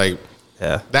 dude. Like,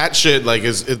 that shit, like,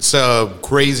 it's a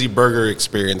crazy burger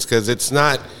experience because it's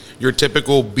not your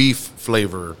typical beef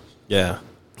flavor. Yeah.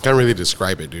 Can't really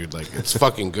describe it, dude. Like, it's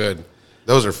fucking good.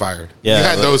 Those are fire. Yeah. You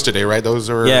had those today, right? Those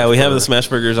are. Yeah, we have the smash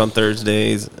burgers on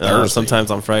Thursdays,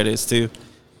 sometimes on Fridays, too.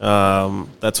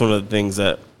 That's one of the things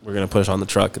that we're going to push on the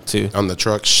truck, too. On the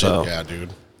truck? Shit, so, yeah,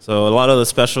 dude. So a lot of the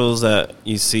specials that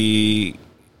you see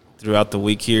throughout the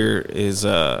week here is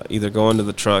either going to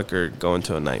the truck or going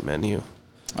to a night menu.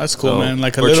 That's cool, so man.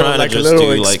 Like a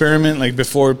little experiment, like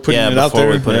before putting it out there.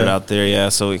 Before we put it out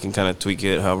there, so we can kind of tweak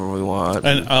it however we want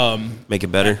and make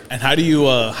it better. And how do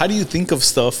you think of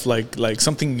stuff like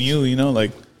something new? You know,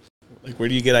 like where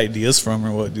do you get ideas from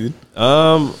or what, dude? A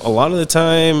lot of the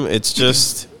time it's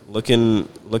just looking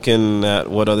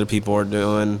at what other people are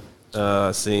doing,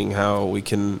 seeing how we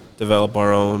can develop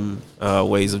our own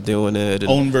ways of doing it,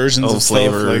 and own versions own of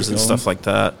flavors stuff, and stuff like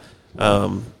that.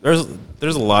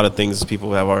 There's a lot of things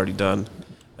people have already done,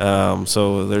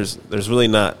 so there's really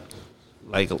not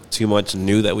like too much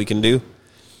new that we can do.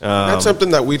 That's something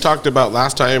that we talked about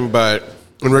last time, but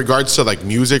in regards to like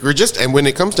music or just, and when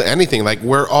it comes to anything, like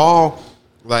we're all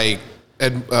like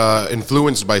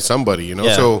influenced by somebody, you know.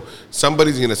 Yeah. So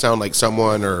somebody's gonna sound like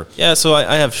someone, or So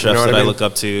I have chefs that I look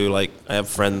up to. Like I have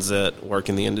friends that work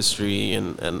in the industry,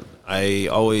 and I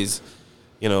always,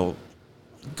 you know,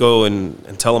 go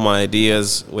and tell them my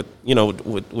ideas with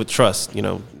trust, you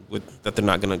know, with that they're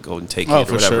not gonna go and take it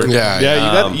or whatever. Sure.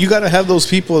 Yeah. You gotta have those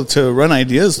people to run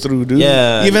ideas through, dude.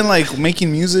 Yeah. Even like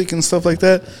making music and stuff like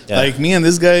that. Yeah. Like me and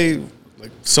this guy,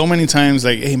 like so many times,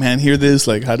 like, hey man, hear this.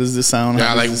 Like, how does this sound?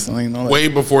 Yeah, like way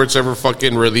before it's ever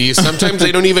fucking released. Sometimes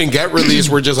they don't even get released.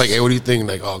 We're just like, hey, what do you think?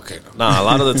 Like, oh, okay. Nah, a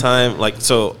lot of the time, like,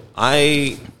 so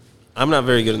I'm not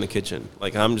very good in the kitchen.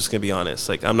 Like, I'm just gonna be honest.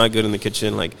 Like, I'm not good in the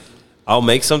kitchen. Like, I'll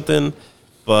make something,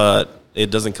 but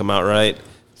it doesn't come out right.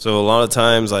 So a lot of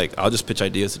times, like, I'll just pitch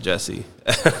ideas to Jesse.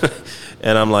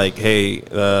 And I'm like, hey,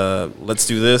 let's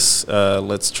do this.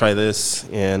 Let's try this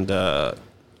and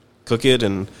cook it,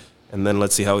 and then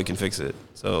let's see how we can fix it.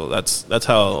 So that's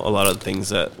how a lot of the things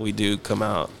that we do come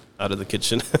out of the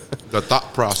kitchen. The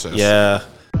thought process. Yeah.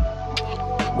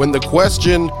 When the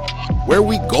question, where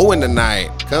we going tonight,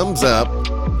 comes up,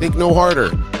 think no harder.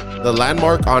 The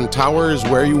Landmark on Tower is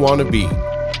where you want to be.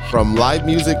 From live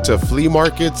music to flea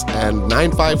markets and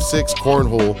 956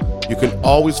 cornhole, you can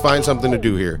always find something to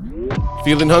do here.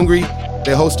 Feeling hungry?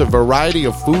 They host a variety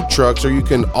of food trucks, or you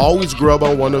can always grub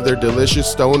on one of their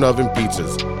delicious stone oven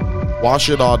pizzas. Wash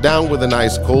it all down with a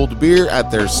nice cold beer at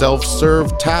their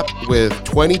self-serve tap with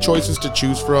 20 choices to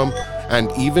choose from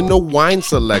and even a wine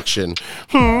selection.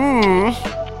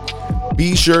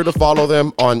 Be sure to follow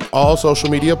them on all social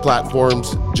media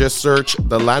platforms. Just search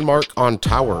The Landmark on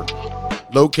Tower.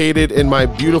 Located in my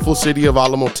beautiful city of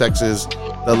Alamo, Texas,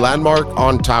 The Landmark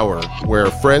on Tower,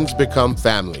 where friends become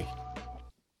family.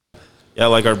 Yeah,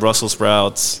 like our Brussels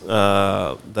sprouts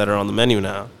that are on the menu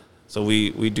now. So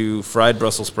we do fried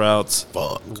Brussels sprouts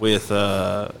with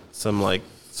some like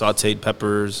sauteed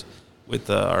peppers, with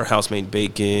our house-made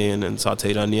bacon and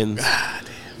sauteed onions. God,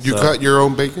 you cut your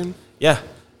own bacon? Yeah.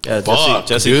 Yeah,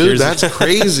 Jesse dude, cures, that's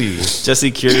crazy.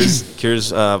 Jesse cures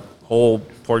whole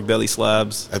pork belly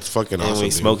slabs. That's fucking awesome. And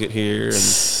we smoke it here,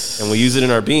 and we use it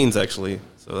in our beans, actually.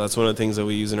 So that's one of the things that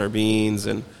we use in our beans.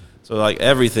 And so, like,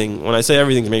 everything, when I say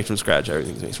everything's made from scratch,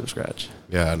 everything's made from scratch.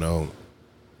 Yeah, I know.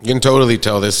 You can totally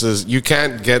tell you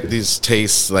can't get these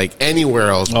tastes, like, anywhere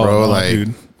else, bro. Oh, no, like,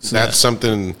 dude. That's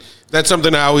something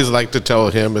I always like to tell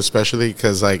him, especially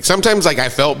because, like, sometimes, like, I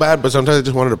felt bad, but sometimes I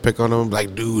just wanted to pick on him.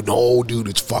 Like, dude,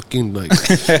 it's fucking, like,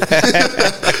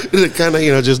 kind of,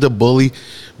 you know, just a bully.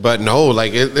 But no,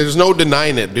 like, there's no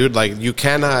denying it, dude. Like, you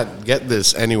cannot get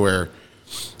this anywhere.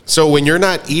 So when you're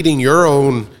not eating your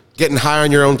own, getting high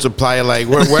on your own supply, like,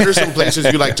 what are some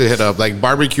places you like to hit up? Like,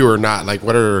 barbecue or not? Like,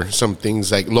 what are some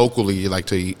things, like, locally you like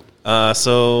to eat?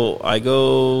 So I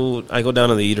go down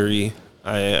to the eatery.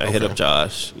 I hit up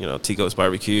Josh, you know, Tico's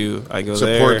Barbecue. I go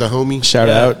there. Support the homie. Shout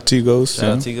out Tico's.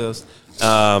 Shout out Tico's.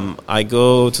 I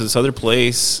go to this other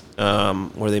place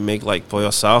where they make like pollo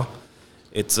asado.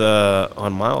 It's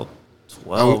on mile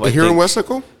 12. Here in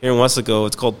Weslaco? Here in Weslaco.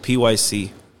 It's called PYC.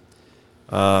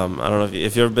 I don't know if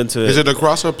you've ever been to it. Is it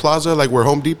across a plaza, like where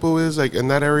Home Depot is, like in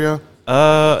that area?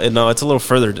 No, it's a little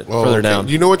further down.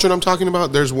 You know which one I'm talking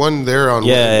about? There's one there on.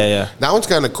 Yeah. That one's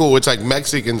kind of cool. It's like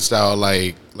Mexican style,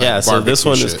 like yeah. So this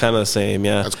one is kind of the same.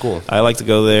 Yeah, that's cool. I like to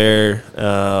go there.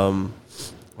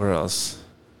 Where else?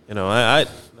 You know, I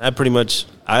pretty much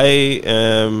I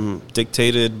am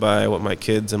dictated by what my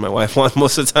kids and my wife want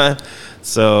most of the time.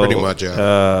 So pretty much,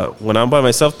 yeah. When I'm by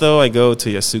myself, though, I go to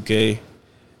Yasuke.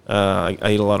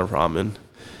 I eat a lot of ramen.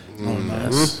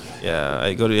 Nice. Yeah,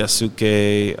 I go to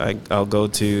Yasuke. I'll go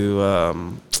to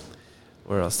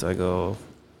where else do I go?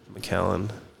 McAllen,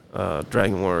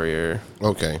 Dragon Warrior.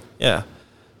 Okay. Yeah,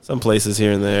 some places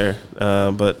here and there.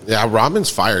 But yeah, ramen's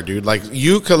fire, dude. Like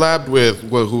you collabed with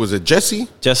who was it? Jesse,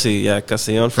 yeah,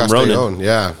 Castellon from Ronin.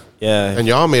 Yeah. Yeah. And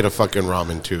y'all made a fucking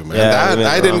ramen too, man. Yeah,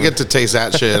 I didn't get to taste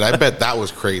that shit. I bet that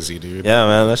was crazy, dude. Yeah,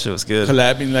 man, that shit was good.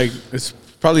 Collabing, like, it's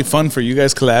probably fun for you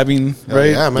guys collabing,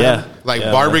 right? Yeah, man. Yeah. Like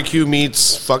barbecue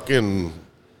meets fucking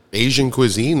Asian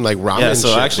cuisine, like ramen. Yeah, so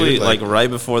shit, actually, dude. like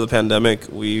right before the pandemic,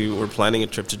 we were planning a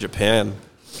trip to Japan.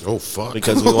 Oh fuck!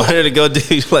 Because we wanted to go do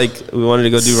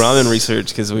ramen research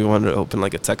because we wanted to open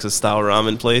like a Texas style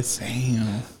ramen place.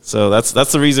 Damn. So that's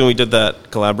the reason we did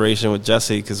that collaboration with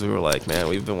Jesse, because we were like, man,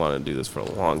 we've been wanting to do this for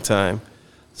a long time.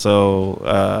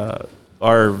 So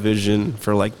our vision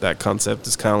for like that concept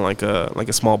is kind of like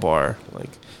a small bar like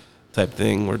type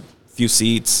thing, where few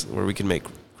seats where we can make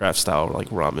craft style like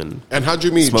ramen. And how'd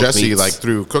you meet Jesse? Meats. Like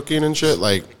through cooking and shit?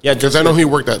 Like, yeah, because I know he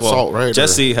worked at Salt, right?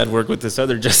 Jesse had worked with this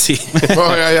other Jesse.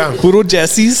 Oh yeah. Puro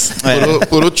Jesse's.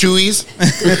 Puro Chewies.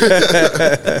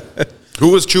 Who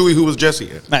was Chewy? Who was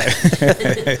Jesse?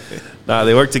 Nah,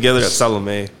 they worked together at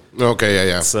Salome. Okay,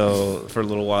 yeah. So for a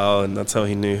little while, and that's how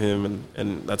he knew him,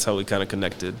 and that's how we kind of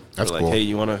connected. That's we're like, cool. Hey,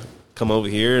 you want to come over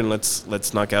here and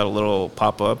let's knock out a little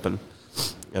pop up, and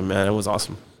man, it was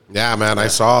awesome. Yeah, man, I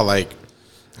saw like.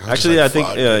 Actually, like, I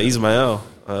think Ismael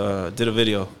did a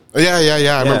video. Yeah.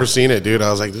 I remember seeing it, dude.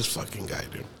 I was like, this fucking guy,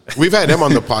 dude. We've had him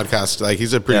on the podcast. Like,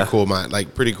 he's a pretty cool man,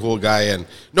 like pretty cool guy. And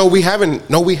we have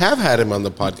had him on the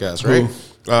podcast, right?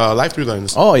 Live Through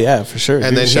Lens. Oh yeah, for sure.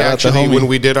 And then he actually, when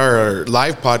we did our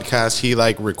live podcast, he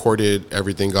like recorded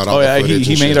everything, got all the footage.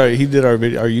 He did our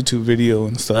YouTube video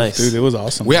and stuff. Nice. Dude, it was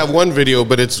awesome. We have one video,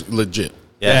 but it's legit.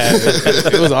 Yeah,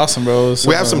 it was awesome, bro.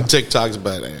 We have some TikToks,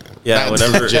 but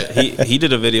whatever. he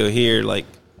did a video here like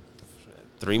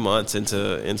 3 months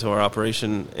into our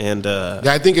operation, and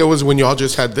I think it was when y'all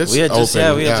just had this. We had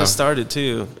just started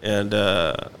too, and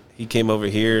he came over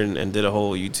here and did a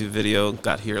whole YouTube video.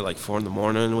 Got here like 4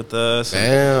 a.m. with us.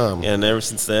 Damn. And ever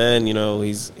since then, you know,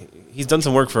 he's done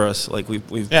some work for us. Like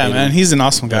we've man, he's an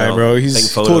awesome guy, bro.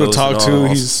 He's cool to talk to.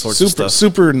 He's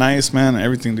super nice, man.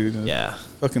 Everything, dude. Yeah.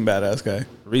 Fucking badass guy.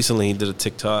 Recently, he did a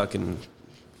TikTok and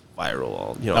viral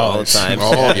all the time.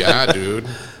 Oh yeah, dude.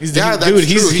 He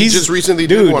just recently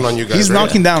did one on you guys. He's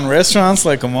knocking down restaurants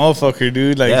like a motherfucker,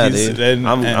 dude. Like, yeah, dude.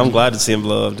 I'm glad to see him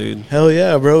blow up, dude. Hell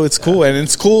yeah, bro. It's cool, and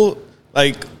it's cool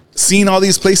like seeing all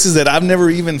these places that I've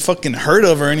never even fucking heard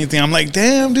of or anything. I'm like,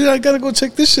 damn, dude, I gotta go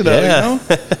check this shit out. You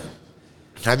know?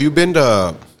 Have you been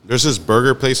to? There's this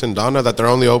burger place in Donna that they're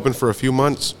only open for a few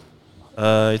months.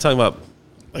 You're talking about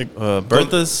like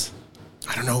Bertha's?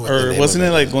 I don't know. Or wasn't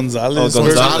it like Gonzalez?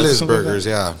 Gonzalez Burgers,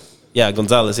 yeah. Yeah,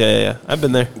 Gonzalez. Yeah. I've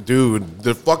been there. Dude,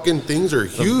 the fucking things are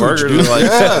huge. The burgers dude. are like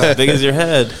as big as your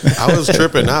head. I was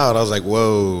tripping out. I was like,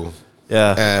 whoa.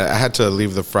 Yeah. I had to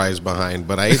leave the fries behind,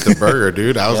 but I ate the burger,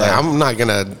 dude. I was like, I'm not going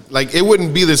to, like, it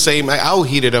wouldn't be the same. I'll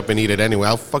heat it up and eat it anyway.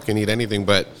 I'll fucking eat anything,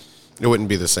 but it wouldn't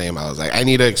be the same. I was like, I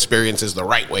need to experience this the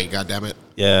right way, goddammit.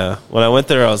 Yeah. When I went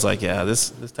there, I was like, yeah, this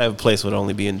type of place would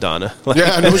only be in Donna.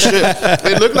 Yeah, no shit.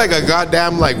 It looked like a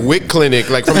goddamn, like, WIC clinic,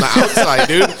 like, from the outside,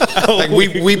 dude. Like,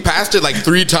 we passed it, like,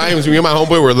 3 times. Me and my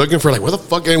homeboy were looking for, like, where the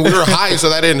fuck? And we were high, so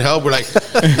that didn't help. We're like,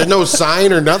 there's no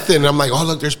sign or nothing. And I'm like, oh,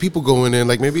 look, there's people going in.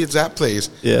 Like, maybe it's that place.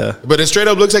 Yeah. But it straight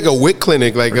up looks like a WIC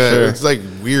clinic. Like, it's, like,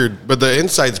 weird. But the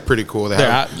inside's pretty cool. They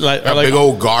have big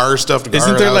old gar stuff.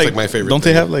 Isn't there, like my favorite Don't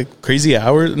thing. they have, like, crazy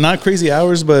hours? Not crazy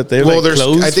hours, but they're, like,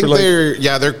 closed. I think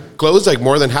they're closed like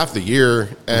more than half the year,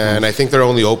 and I think they're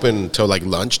only open till like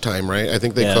lunchtime, right? I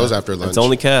think they close after lunch. It's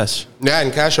only cash. Yeah,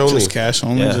 and cash only. Just cash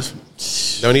only. Yeah.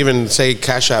 Just don't even say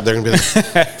Cash App. They're gonna be like,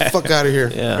 "Fuck out of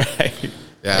here." Yeah,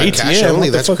 yeah, cash only.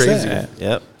 That's crazy.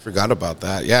 Yep. Forgot about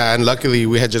that. Yeah, and luckily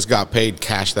we had just got paid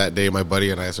cash that day. My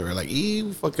buddy and I, so we're like,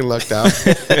 we fucking lucked out.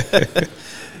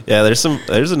 Yeah, there's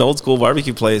an old school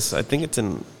barbecue place. I think it's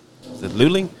in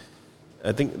Luling.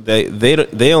 I think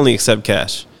they only accept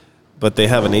cash. But they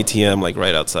have an ATM like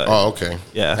right outside. Oh, okay.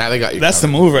 Yeah. Now they got you. That's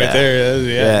covered. the move right there.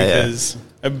 Yeah, because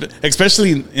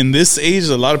especially in this age,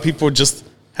 a lot of people just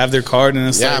have their card and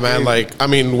it's man. Like, I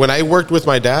mean, when I worked with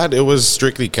my dad, it was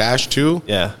strictly cash too.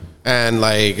 Yeah. And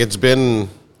like it's been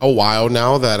a while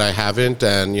now that I haven't,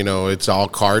 and you know it's all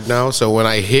card now. So when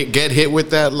I get hit with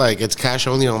that, like it's cash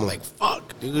only, I'm like,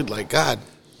 fuck, dude, like God.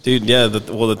 Dude, yeah.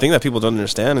 The thing that people don't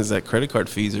understand is that credit card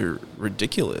fees are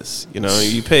ridiculous. You know,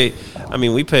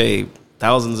 we pay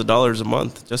thousands of dollars a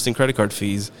month just in credit card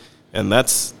fees, and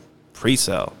that's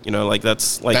pre-sale. You know, like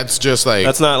that's just like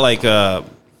that's not like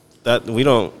that we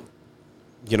don't.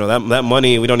 You know, that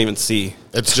money we don't even see.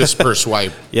 It's just per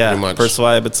swipe. Yeah, much. Per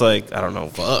swipe. It's like, I don't know,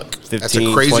 fuck, 15, that's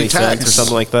a crazy 20 tax. Cents or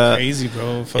something like that. Crazy,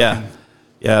 bro. Fucking. Yeah.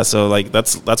 Yeah, so like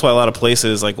that's why a lot of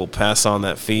places like will pass on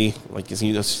that fee. Like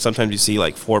you know, sometimes you see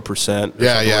like 4%.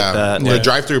 Yeah. Like that. The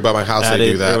drive-through by my house, they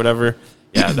do that or whatever.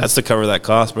 Yeah, that's to cover that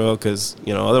cost, bro. Because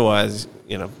you know, otherwise,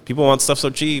 you know, people want stuff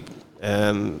so cheap,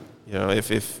 and you know,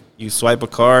 if you swipe a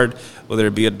card, whether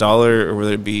it be $1 or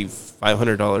whether it be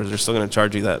 $500, they're still going to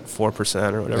charge you that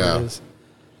 4% or whatever it is.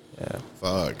 Yeah.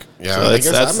 Fuck. Yeah.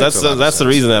 So that's the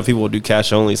reason that people do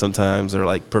cash only sometimes, or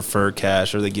like prefer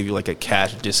cash, or they give you like a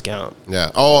cash discount. Yeah.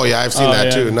 Oh yeah, I've seen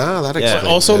that too. Nah, that explains.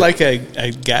 Also, like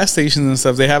at gas stations and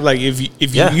stuff, they have like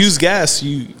if you use gas,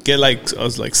 you get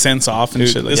like cents off and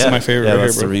shit. This is my favorite. Yeah, right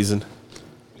that's here, bro. the reason.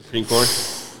 Green corn.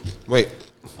 Wait.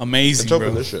 Amazing, let's open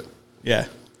bro. this shit. Yeah.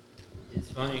 It's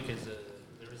funny because there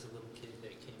was a little kid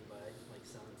that came by like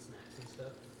selling snacks and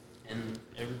stuff, and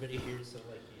everybody here is so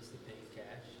like used to paying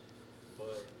cash,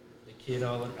 but the kid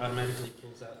automatically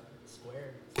pulls out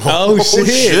Square. Oh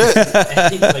shit!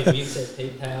 And like we said,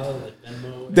 PayPal, like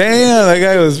Venmo. Damn, that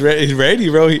guy was ready,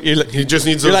 bro. He just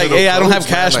needs. You're like, hey, I don't have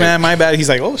cash, man. My bad. He's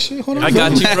like, oh shit, hold on. I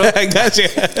got you, bro. I got you.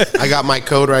 I got my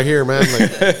code right here, man.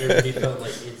 Like, everybody felt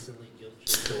like instantly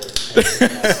guilt-tripped.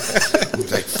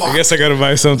 Like, fuck. I guess I gotta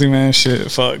buy something, man.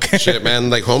 Shit, fuck. Shit, man.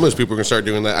 Like homeless people can start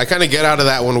doing that. I kind of get out of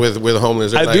that one with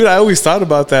homeless. Dude, I always thought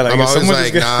about that. Like, I'm always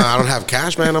like, nah, I don't have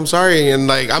cash, man. I'm sorry, and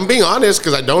like I'm being honest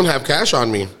because I don't have cash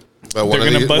on me. But one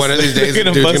of these days,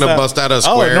 dude's gonna bust out a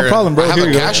Square. Oh, no problem, bro. I have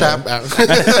a cash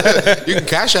app. You can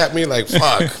cash app me, like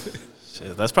fuck.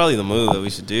 Shit, that's probably the move that we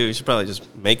should do. We should probably just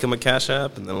make them a cash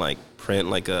app and then like print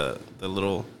like the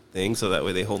little thing so that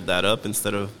way they hold that up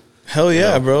instead of. Hell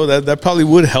yeah, bro. That probably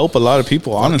would help a lot of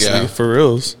people, honestly, for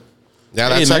reals. Yeah,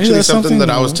 that's actually something that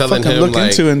I was telling him,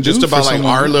 like, just about like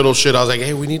our little shit. I was like,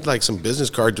 hey, we need like some business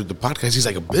cards with the podcast. He's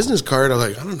like, a business card? I was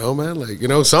like, I don't know, man. Like, you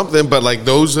know, something. But like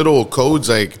those little codes,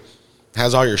 like,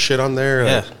 has all your shit on there.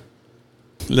 Yeah.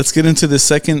 Let's get into the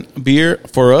second beer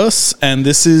for us. And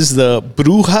this is the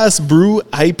Brujas Brew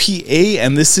IPA.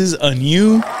 And this is a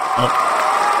new...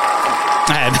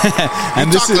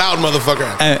 and this is loud,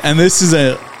 motherfucker. And this is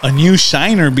a new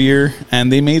Shiner beer, and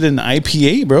they made an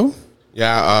IPA, bro.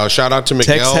 Yeah, shout out to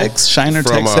Miguel Tex-Hex, Shiner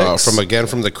Tex-Hex.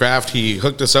 from the craft. He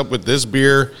hooked us up with this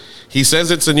beer. He says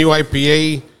it's a new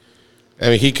IPA. I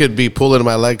mean, he could be pulling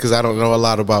my leg because I don't know a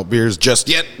lot about beers just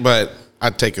yet, but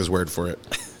I'd take his word for it.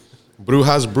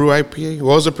 Brujas Brew IPA.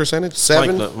 What was the percentage?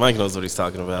 7? Mike knows what he's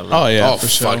talking about. Man. Oh yeah, for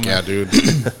sure, fuck yeah, dude.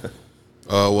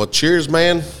 Well, cheers,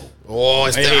 man. Oh,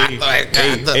 it's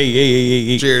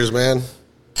hey. Cheers, man.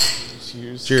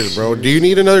 Cheers, bro. Do you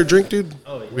need another drink, dude?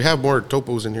 Oh, yeah. We have more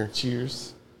topos in here.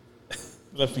 Cheers.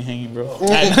 Left me hanging, bro.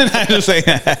 I'm just saying.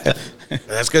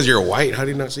 That's because you're white. How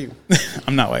do you not see?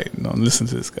 I'm not white. No, listen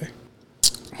to this guy.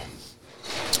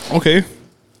 Okay.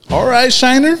 All right,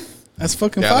 Shiner. That's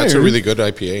fucking fire. That's a really good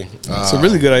IPA. It's a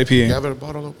really good IPA. You have a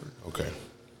bottle opener? Okay.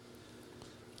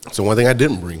 So one thing I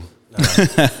didn't bring.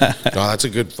 No, that's a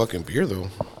good fucking beer, though.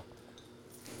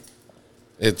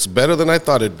 It's better than I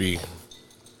thought it'd be.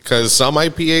 Because some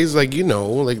IPAs, like, you know,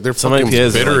 like they're some fucking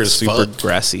IPAs bitter like as super fuck.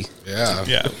 grassy.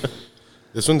 Yeah.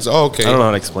 This one's okay. I don't know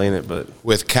how to explain it, but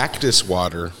with cactus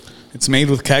water. It's made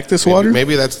with cactus water?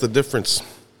 Maybe that's the difference.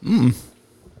 I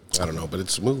don't know, but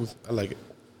it's smooth. I like it.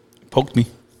 Poked me.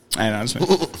 I know.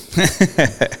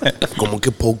 Como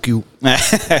que poke you.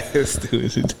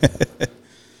 Stupid.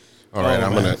 All right,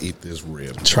 I'm going to eat this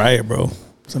rib. Try it, bro.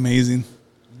 It's amazing.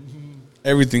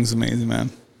 Everything's amazing, man.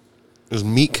 It's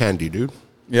meat candy, dude.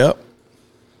 Yep.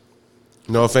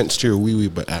 No offense to your wee-wee,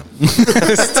 but...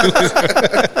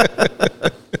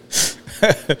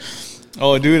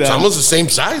 Oh, dude. It's almost the same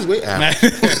size. Wait,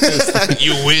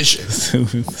 you wish.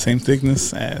 Same thickness.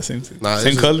 Same nah,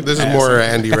 same color. This is more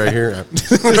Andy right here.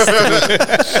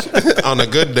 On a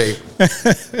good day.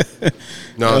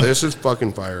 No, this is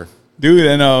fucking fire. Dude,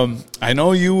 and I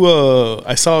know you,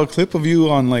 I saw a clip of you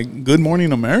on, like, Good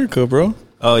Morning America, bro.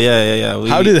 Oh, yeah.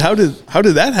 How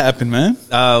did that happen, man?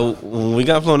 When we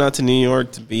got flown out to New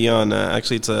York to be on,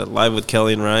 actually, it's a Live with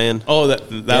Kelly and Ryan. Oh, that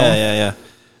one? Yeah.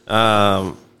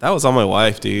 That was on my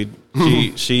wife, dude.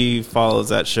 She follows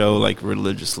that show like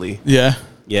religiously. Yeah.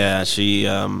 Yeah,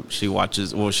 she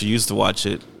watches. Well, she used to watch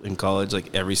it in college,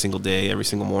 like every single day, every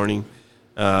single morning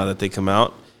that they come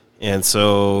out. And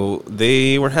so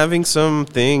they were having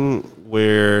something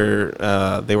where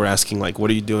they were asking, like,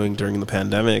 what are you doing during the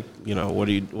pandemic? You know, what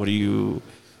are you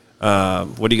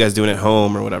guys doing at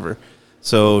home or whatever?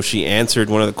 So she answered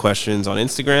one of the questions on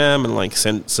Instagram and like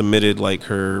submitted like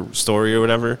her story or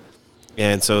whatever.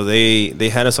 And so they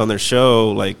had us on their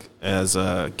show like as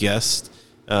a guest.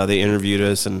 They interviewed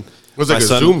us, and it was like a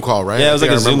Zoom call, right? Yeah, it was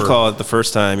like a Zoom call at the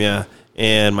first time. Yeah,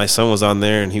 and my son was on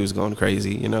there and he was going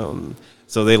crazy, you know. And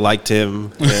so they liked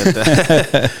him,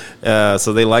 and,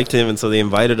 so they liked him, and so they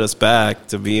invited us back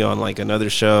to be on like another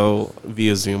show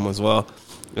via Zoom as well.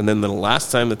 And then the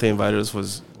last time that they invited us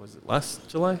was it last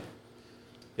July?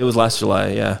 It was last July,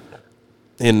 yeah,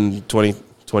 in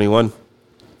 2021.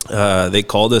 They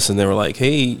called us and they were like,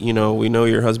 hey, you know, we know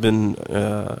your husband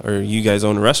or you guys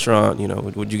own a restaurant. You know,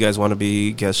 would you guys want to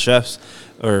be guest chefs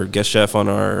or guest chef on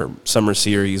our summer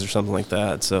series or something like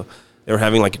that? So they were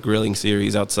having like a grilling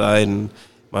series outside, and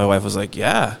my wife was like,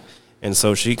 yeah. And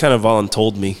so she kind of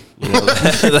voluntold me, you know.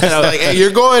 Like, hey, you're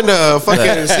going to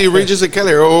fucking see Regis and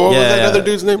Kelly. Or what was that other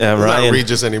dude's name? Yeah, Ryan. Not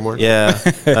Regis anymore.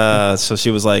 Yeah. So she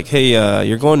was like, hey,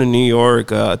 you're going to New York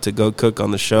to go cook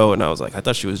on the show. And I was like, I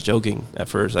thought she was joking at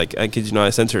first. Like, I kid you know, I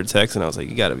sent her a text and I was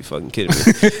like, you got to be fucking kidding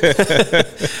me.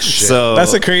 So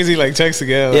that's a crazy like text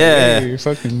again. Yeah. Like, hey, you're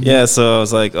fucking. Yeah. So I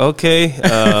was like, okay.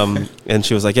 And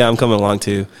she was like, yeah, I'm coming along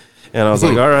too. And I was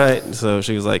like, all right. So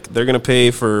she was like, they're going to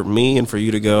pay for me and for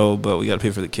you to go, but we got to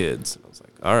pay for the kids. I was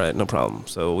like, all right, no problem.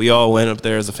 So we all went up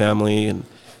there as a family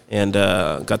and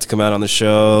got to come out on the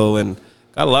show and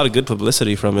got a lot of good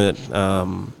publicity from it.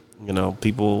 You know,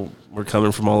 people were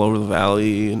coming from all over the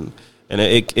valley, and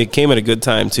it came at a good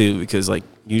time too, because like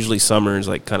usually summer is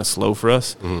like kind of slow for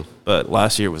us, but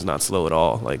last year was not slow at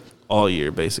all. Like all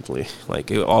year basically, like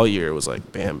all year was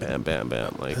like bam, bam, bam,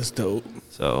 bam. Like that's dope.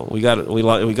 So we got a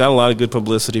lot of good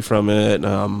publicity from it.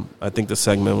 I think the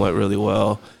segment went really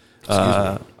well.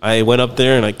 I went up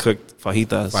there and I cooked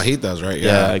fajitas. Fajitas, right?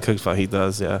 Yeah, I cooked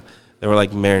fajitas. Yeah, they were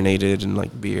like marinated in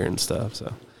like beer and stuff.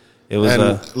 So it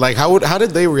was like how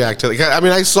did they react to it? I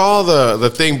mean, I saw the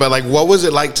thing, but like, what was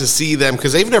it like to see them?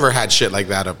 Because they've never had shit like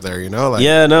that up there, you know? Like,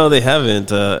 yeah, no, they haven't.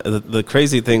 The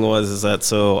crazy thing is that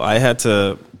so I had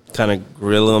to kind of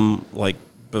grill them like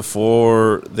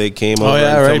before they came over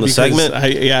and filmed the segment.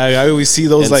 I always see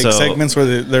those and like so, segments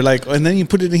where they're like, and then you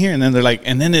put it in here, and then they're like,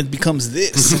 and then it becomes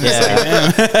this.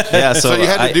 Yeah. So you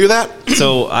had to do that?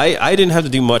 So I didn't have to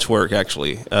do much work,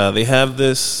 actually. They have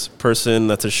this person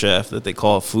that's a chef that they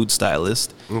call a food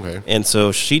stylist. Okay. And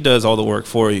so she does all the work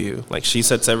for you. Like she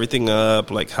sets everything up,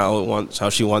 like how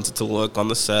she wants it to look on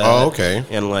the set. Oh, okay.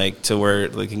 And like to where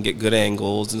they can get good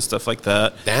angles and stuff like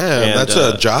that. Damn, and, that's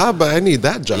a job. I need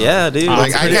that job. Yeah, dude.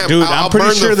 I'm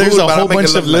pretty sure there's a whole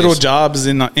bunch of little jobs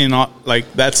in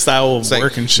like that style of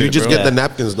work and shit. You just get the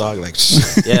napkins, dog. Like,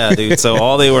 yeah, dude. So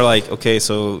all they were like, okay,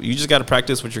 so you just got to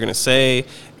practice what you're gonna say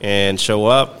and show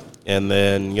up, and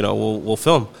then you know we'll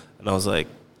film. And I was like,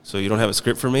 so you don't have a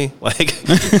script for me? Like,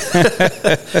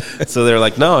 so they're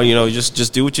like, no, you know,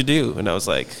 just do what you do. And I was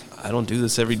like, I don't do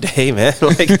this every day, man.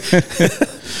 Like,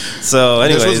 so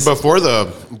anyways. This was before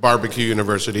the barbecue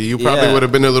university. You probably would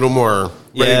have been a little more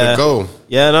ready to go.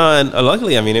 Yeah, no, and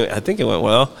luckily, I mean, I think it went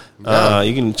well. Yeah.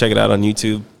 You can check it out on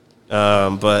YouTube.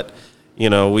 But you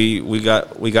know, we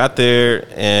got there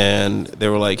and they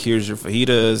were like, here's your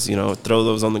fajitas, you know, throw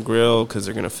those on the grill because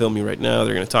they're going to film you right now.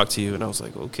 They're going to talk to you. And I was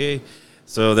like, okay.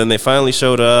 So then they finally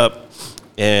showed up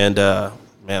and,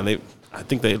 man, I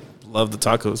think they loved the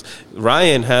tacos.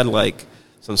 Ryan had like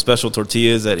some special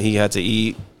tortillas that he had to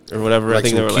eat or whatever. Like I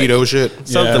think some they were keto like shit.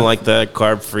 Something like that,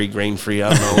 carb-free, grain-free. I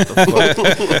don't know what the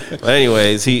fuck. But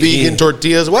anyways, vegan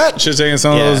tortillas, what? Should say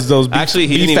some of those beef, actually,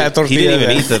 beef fat tortillas. He didn't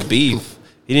even eat the beef.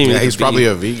 He didn't even he's probably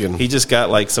a vegan. He just got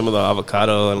like some of the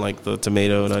avocado and like the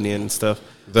tomato and onion and stuff.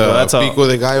 The pico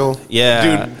de gallo?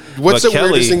 Yeah. Dude, what's the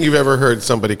weirdest thing you've ever heard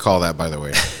somebody call that, by the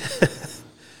way?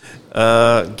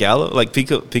 Gallo? Like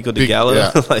pico de gallo?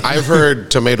 Yeah. Like, I've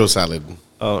heard tomato salad.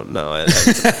 Oh, no. I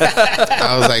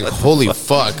was like, holy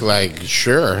fuck, like,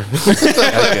 sure.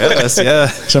 I guess, yeah.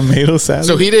 Tomato salad?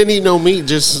 So he didn't eat no meat,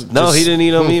 No, he didn't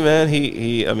eat no meat, man.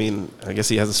 He I mean, I guess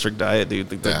he has a strict diet, dude.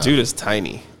 The dude is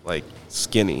tiny, like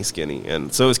skinny,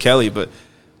 and so is Kelly, but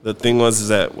the thing was is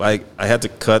that I had to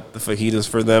cut the fajitas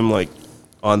for them, like,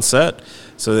 on set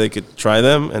so they could try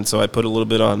them, and so I put a little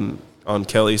bit on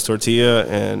Kelly's tortilla,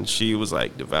 and she was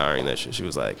like devouring that shit. She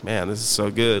was like, man, this is so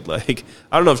good. Like,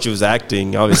 I don't know if she was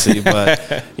acting, obviously,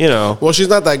 but you know. Well, she's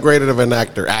not that great of an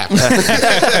actor.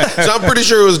 So I'm pretty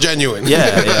sure it was genuine.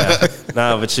 Yeah.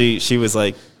 No, but she was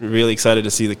like really excited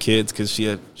to see the kids because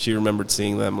she remembered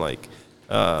seeing them like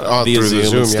via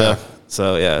Zoom and stuff. Yeah.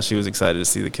 So yeah, she was excited to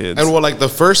see the kids. And well, like the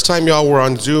first time y'all were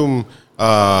on Zoom,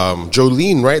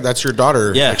 Jolene, right? That's your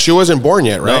daughter. Yeah, like, she wasn't born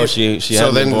yet, right? No, she.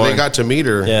 So then they got to meet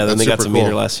her. Yeah, then they got to meet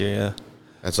her last year. Yeah,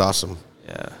 that's awesome.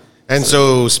 Yeah. And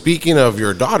so speaking of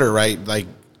your daughter, right? Like,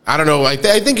 I don't know. I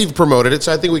think you've promoted it,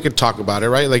 so I think we could talk about it,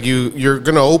 right? Like you're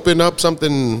gonna open up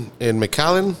something in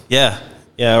McAllen. Yeah,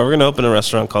 we're gonna open a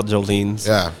restaurant called Jolene's.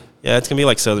 Yeah, it's gonna be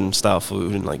like Southern style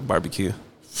food and like barbecue.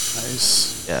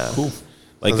 Nice. Yeah, cool.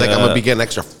 Like I'm gonna be getting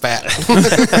extra fat.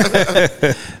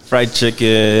 Fried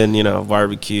chicken,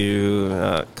 barbecue,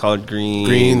 collard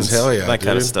greens, hell yeah, that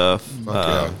kind of stuff.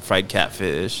 Fried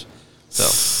catfish.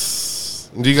 So.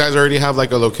 Do you guys already have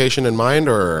like a location in mind,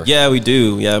 or? Yeah, we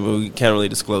do. Yeah, but we can't really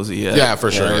disclose it yet. Yeah, for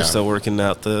sure. We're still working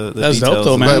out the that's details. Dope,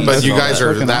 though, man. But you guys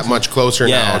are that much closer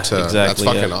now to. Exactly, that's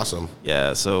fucking awesome.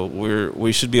 Yeah, so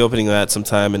we should be opening that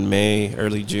sometime in May,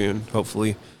 early June,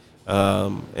 hopefully.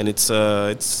 And it's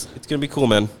gonna be cool,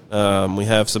 man. We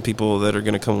have some people that are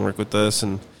gonna come work with us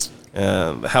and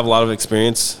have a lot of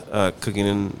experience cooking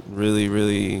in really,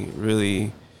 really,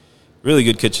 really, really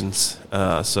good kitchens.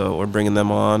 So we're bringing them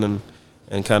on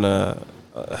and kind of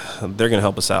they're going to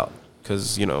help us out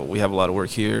because, we have a lot of work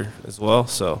here as well.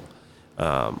 So,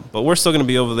 but we're still going to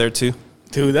be over there too.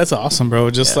 Dude, that's awesome, bro.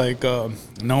 Just like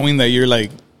knowing that you're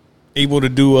like able to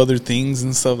do other things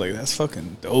and stuff, like that's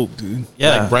fucking dope, dude.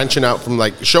 Yeah. Like branching out from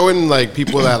like showing like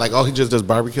people that like, oh, he just does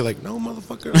barbecue. Like, no,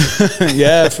 motherfucker.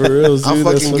 Yeah, for real, dude. I'll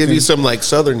fucking give you some like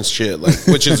Southern shit, like,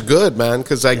 which is good, man.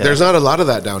 Cause like there's not a lot of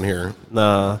that down here.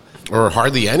 Nah. Or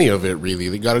hardly any of it, really.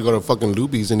 They got to go to fucking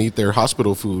Luby's and eat their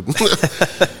hospital food.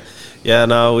 Yeah,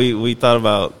 no, we thought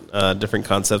about different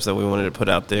concepts that we wanted to put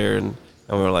out there, and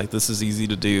we were like, this is easy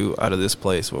to do out of this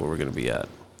place where we're going to be at.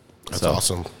 That's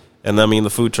awesome. And I mean, the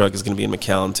food truck is going to be in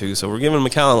McAllen too, so we're giving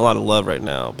McAllen a lot of love right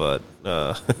now. But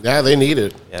yeah, they need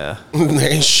it. Yeah,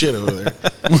 there ain't shit over there.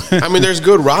 I mean, there's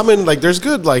good ramen. Like, there's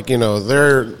good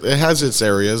it has its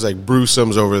areas like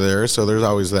Brewsom's over there, so there's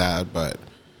always that, but.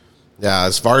 Yeah,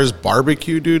 as far as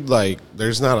barbecue, dude, like,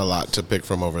 there's not a lot to pick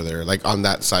from over there, like, on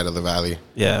that side of the valley.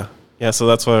 Yeah, so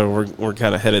that's why we're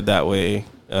kind of headed that way.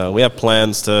 We have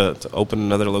plans to open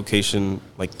another location,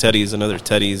 like another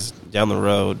Teddy's down the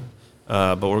road,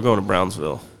 but we're going to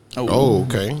Brownsville. Oh,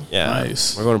 okay. Yeah,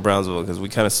 nice. We're going to Brownsville because we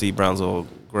kind of see Brownsville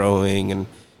growing and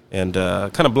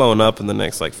kind of blowing up in the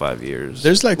next like 5 years.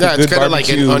 There's like a good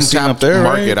barbecue like scene up there,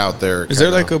 market right? out there. Is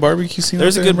there like a barbecue scene?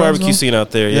 There's a good barbecue scene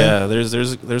out there. Yeah,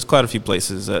 there's quite a few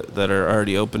places that are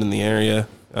already open in the area.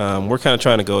 We're kind of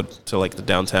trying to go to like the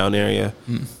downtown area,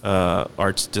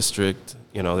 Arts District.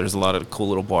 There's a lot of cool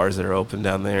little bars that are open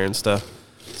down there and stuff.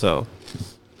 So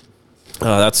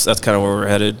that's kind of where we're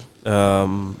headed.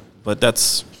 But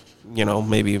that's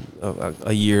maybe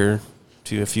a year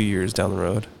to a few years down the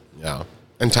road. Yeah.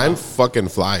 And time fucking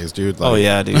flies, dude. Like, oh,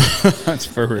 yeah, dude. That's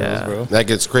for real, bro. That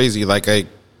gets crazy. Like,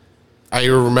 I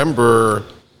remember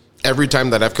every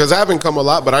time that because I haven't come a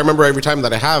lot, but I remember every time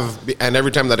that I have, and every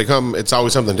time that I come, it's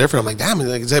always something different. I'm like, damn,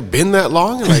 has it been that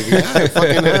long? And like, yeah, it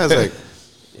fucking has. Like,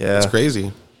 yeah. It's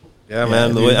crazy. Yeah,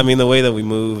 man. The way that we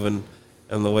move and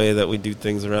the way that we do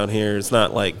things around here, it's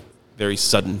not, like, very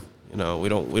sudden. We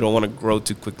don't want to grow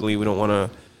too quickly. We don't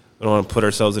want to put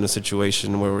ourselves in a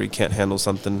situation where we can't handle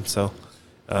something, so...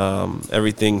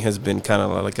 everything has been kind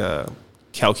of like a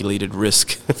calculated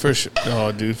risk. For sure.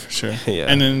 Oh, dude, for sure. Yeah.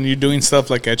 And then you're doing stuff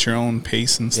like at your own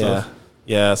pace and stuff.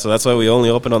 Yeah. So that's why we only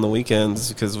open on the weekends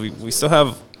because we still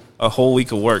have a whole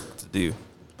week of work to do,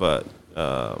 but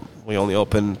we only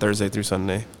open Thursday through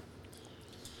Sunday.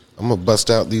 I'm gonna bust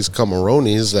out these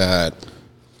camarones that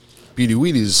Petey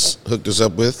Wheaties hooked us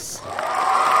up with.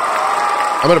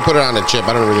 I'm gonna put it on a chip.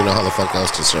 I don't really know how the fuck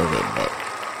else to serve it, but.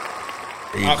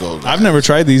 There you go, guys. I've never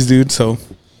tried these, dude. So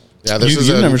yeah, you've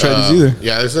never tried these either.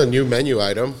 Yeah, this is a new menu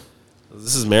item.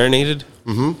 This is marinated.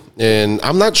 Mm-hmm. And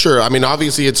I'm not sure. I mean,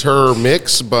 obviously it's her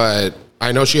mix, but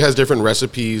I know she has different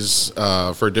recipes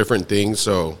for different things.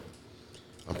 So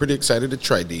I'm pretty excited to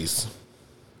try these.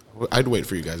 I'd wait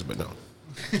for you guys, but no.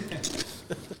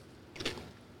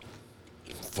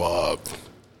 Fuck.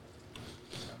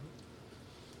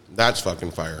 That's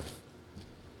fucking fire.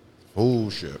 Oh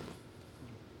shit.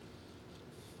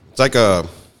 It's like a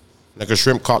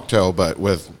shrimp cocktail, but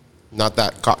with not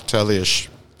that cocktailish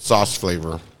sauce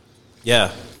flavor.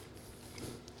 Yeah.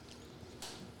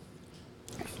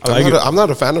 I'm not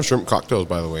a fan of shrimp cocktails,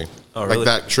 by the way. Oh, really? Like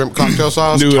that shrimp cocktail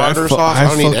sauce, dude, tartar sauce. I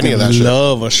don't need any of that shit. I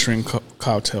love a shrimp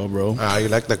cocktail, bro. You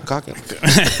like the cocktail?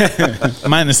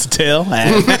 Minus the tail.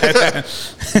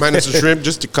 Minus the shrimp,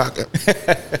 just the cocktail.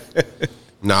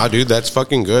 Nah, dude, that's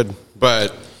fucking good.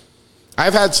 But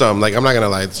I've had some. Like, I'm not gonna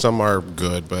lie, some are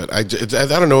good, but I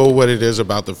don't know what it is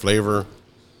about the flavor.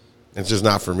 It's just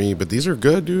not for me. But these are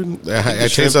good, dude. I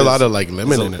taste a lot of like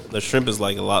lemon in it. The shrimp is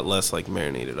like a lot less like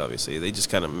marinated. Obviously, they just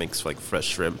kind of mix like fresh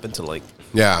shrimp into like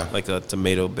like a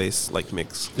tomato based like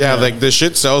mix. Yeah, like the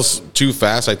shit sells too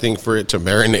fast. I think for it to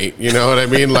marinate. You know what I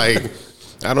mean? Like,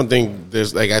 I don't think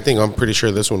there's like. I'm pretty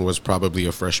sure this one was probably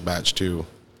a fresh batch too.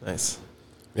 Nice.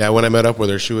 Yeah, when I met up with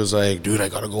her, she was like, dude, I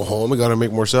got to go home. I got to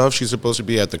make more stuff. She's supposed to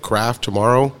be at the craft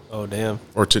tomorrow. Oh, damn.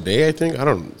 Or today, I think. I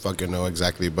don't fucking know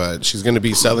exactly, but she's going to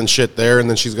be selling shit there, and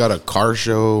then she's got a car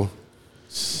show.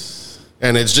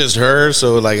 And it's just her,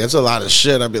 so, like, it's a lot of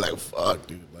shit. I'd be like, fuck,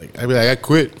 dude. Like, I'd be like, I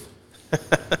quit.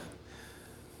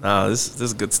 Nah, this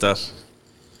is good stuff.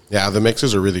 Yeah, the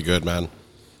mixes are really good, man.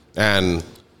 And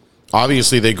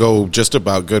obviously they go just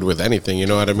about good with anything, you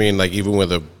know what I mean? Like, even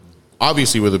with a...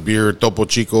 Obviously, with a beer, Topo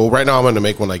Chico. Right now, I'm going to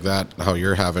make one like that, how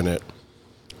you're having it.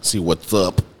 See what's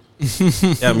up.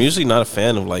 Yeah, I'm usually not a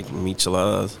fan of, like,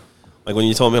 micheladas. Like, when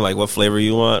you told me, like, what flavor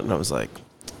you want, and I was like,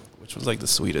 which was, like, the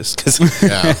sweetest?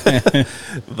 Yeah.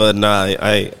 But, nah,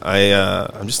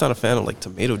 I'm just not a fan of, like,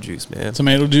 tomato juice, man.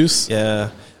 Tomato juice? Yeah.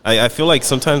 I feel like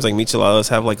sometimes, like, micheladas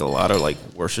have, like, a lot of, like,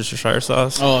 Worcestershire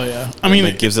sauce. Oh, yeah. I mean,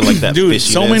 it gives it, like, that dude,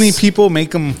 fishiness. so many people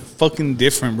make them fucking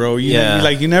different, bro.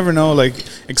 You never know, like,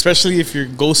 especially if you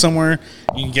go somewhere,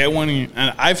 you get one,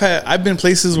 and I've been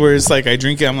places where it's like, I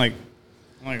drink it, I'm like,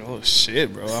 oh,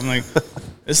 shit, bro. I'm like,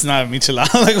 it's not a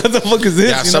michelada. Like, what the fuck is this?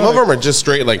 Yeah, some of them are just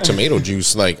straight, like, tomato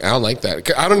juice. Like, I don't like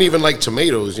that. I don't even like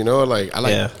tomatoes, you know? Like,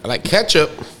 I like ketchup.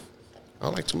 I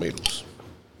don't like tomatoes.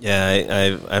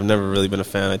 Yeah, I've never really been a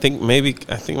fan. I think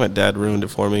my dad ruined it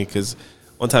for me because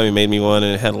one time he made me one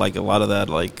and it had like a lot of that,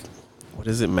 like, what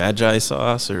is it, Magi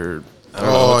sauce or I don't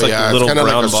know. It's like a little it's kind of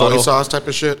like a bottle. soy sauce type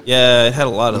of shit. Yeah, it had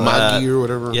a lot of Maggi that or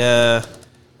whatever. Yeah,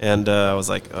 and I was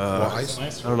like, I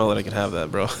don't know that I could have that,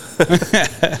 bro.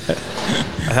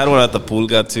 I had one at the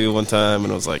Pulga too one time,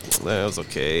 and I was like, it was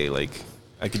okay. Like,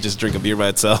 I could just drink a beer by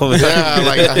itself. Yeah,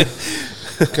 like,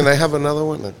 can I have another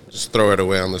one? Just throw it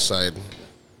away on the side.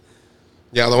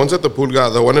 Yeah, the ones at the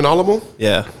Pulga, the one in Alamo?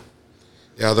 Yeah.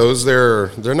 Yeah, those, they're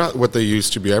not what they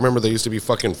used to be. I remember they used to be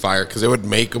fucking fire because they would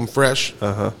make them fresh.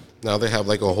 Uh-huh. Now they have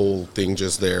like a whole thing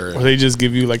just there. Or they just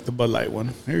give you like the Bud Light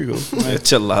one. Here you go.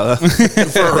 Chelada.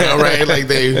 For real, right? Like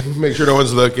they make sure no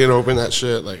one's looking, open that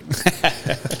shit. Like,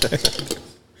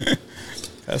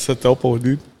 that's a topo,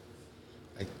 dude.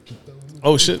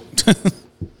 Oh, shit.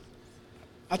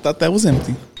 I thought that was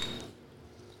empty.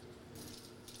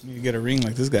 You get a ring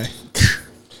like this guy.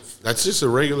 That's just a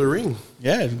regular ring.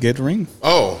 Yeah, get a ring.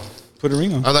 Oh. Put a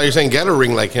ring on. I thought you were saying get a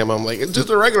ring like him. I'm like, it's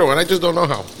just a regular one. I just don't know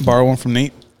how. Borrow one from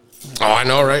Nate. Oh, I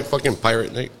know, right? Fucking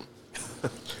pirate Nate.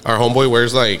 Our homeboy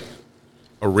wears like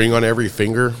a ring on every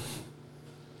finger.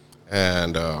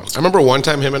 And I remember one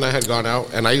time him and I had gone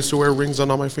out, and I used to wear rings on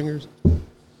all my fingers.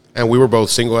 And we were both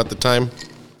single at the time.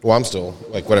 Well, I'm still,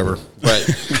 like, whatever. But,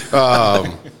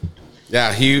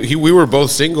 yeah, we were both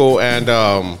single,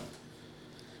 and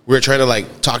we were trying to,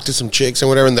 like, talk to some chicks and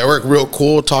whatever, and they were real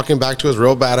cool, talking back to us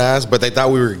real badass, but they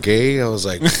thought we were gay. I was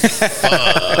like,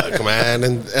 fuck, man.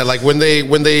 And like, when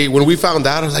we found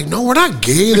out, I was like, no, we're not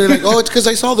gay. They're like, oh, it's because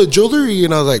I saw the jewelry.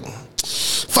 And I was like,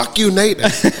 fuck you, Nate.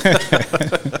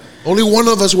 Only one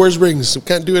of us wears rings, so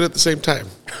can't do it at the same time.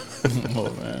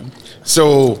 Oh, man.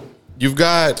 So you've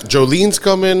got Jolene's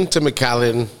coming to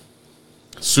McAllen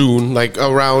soon, like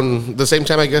around the same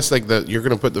time, I guess. Like you're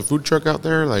gonna put the food truck out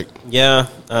there, like yeah.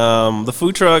 The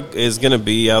food truck is gonna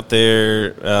be out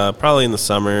there probably in the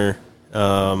summer.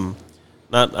 I'm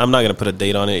not gonna put a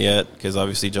date on it yet because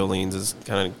obviously Jolene's is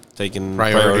kind of taking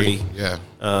priority. Yeah.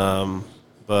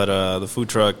 But the food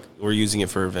truck, we're using it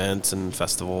for events and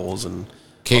festivals and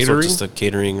catering. Just a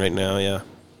catering right now. Yeah.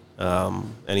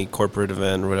 Any corporate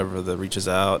event or whatever that reaches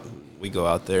out, we go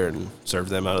out there and serve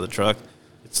them out of the truck.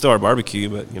 It's still our barbecue,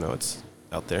 but, it's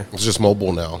out there. It's just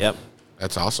mobile now. Yep.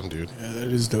 That's awesome, dude. Yeah, that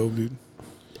is dope, dude.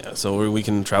 Yeah, so we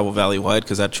can travel valley-wide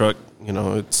because that truck,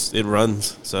 it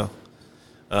runs. So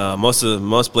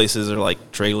most places are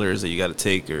like trailers that you got to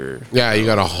take or... Yeah, you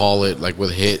got to haul it, like,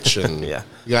 with hitch. And yeah.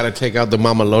 You got to take out the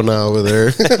mamalona over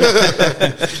there.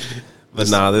 But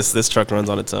this truck runs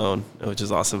on its own, which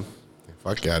is awesome.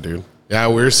 Fuck yeah, dude. Yeah,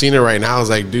 we're seeing it right now. I was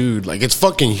like, dude, like, it's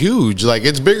fucking huge. Like,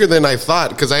 it's bigger than I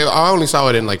thought because I only saw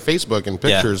it in, like, Facebook and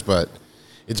pictures, but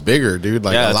it's bigger, dude.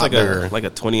 Like, a lot bigger. Like a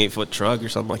 28-foot truck or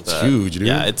something like that. It's huge, dude.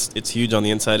 Yeah, it's huge on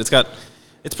the inside. It's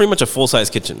pretty much a full-size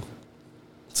kitchen.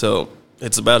 So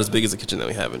it's about as big as the kitchen that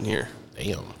we have in here.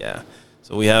 Damn. Yeah.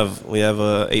 So we have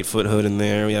a 8-foot hood in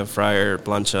there. We have fryer,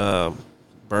 plancha,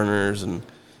 burners, and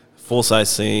full-size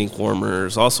sink,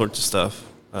 warmers, all sorts of stuff.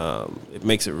 it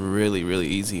makes it really, really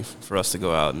easy for us to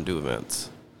go out and do events.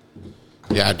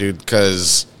 Yeah, dude,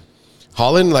 because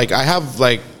Holland, like, I have,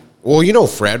 like, well, you know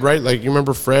Fred, right? Like, you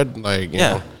remember Fred? Like, you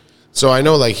know. So I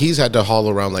know, like, he's had to haul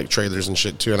around, like, trailers and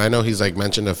shit, too. And I know he's, like,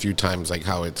 mentioned a few times, like,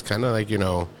 how it's kind of, like, you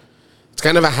know, it's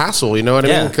kind of a hassle, you know what I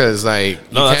mean? Because, like,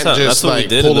 you can't just, like,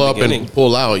 pull up and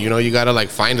pull out. You know, you got to, like,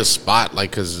 find a spot,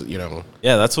 like, because, you know.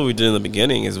 Yeah, that's what we did in the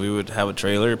beginning is we would have a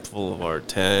trailer full of our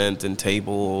tent and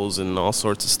tables and all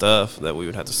sorts of stuff that we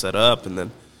would have to set up and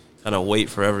then kind of wait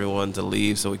for everyone to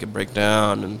leave so we could break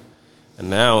down. And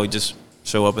now we just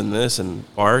show up in this and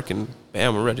park and,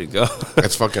 bam, we're ready to go.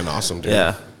 That's fucking awesome, dude.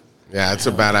 Yeah. Yeah, it's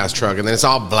a badass truck. And then it's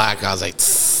all black. I was like,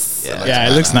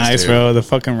 it looks nice, dude. Bro. The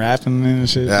fucking wrapping and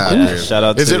shit. Yeah. Shout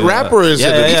out is to, it wrap or is it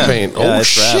the beach paint? Oh,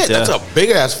 shit. Wrapped, that's a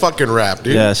big ass fucking wrap,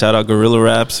 dude. Yeah, shout out Gorilla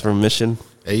Wraps from Mission.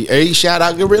 Hey, shout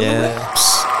out Gorilla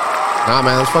Wraps. Nah,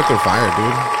 man, that's fucking fire,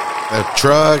 dude. The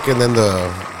truck and then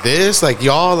this, like,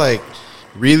 y'all, like,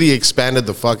 really expanded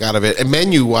the fuck out of it. And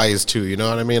menu-wise, too, you know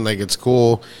what I mean? Like, it's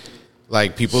cool.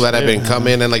 Like, people that have been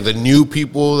coming and, like, the new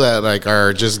people that, like,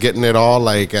 are just getting it all,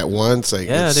 like, at once. Like,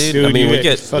 yeah, dude. I mean, we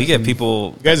get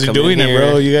people. You guys are doing it,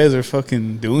 bro. You guys are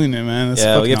fucking doing it, man.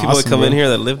 That's we get people that come in here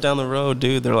that live down the road,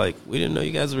 dude. They're like, we didn't know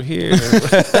you guys were here.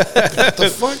 What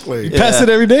the fuck? Like, you pass it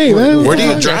every day, man. Where do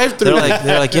you drive through?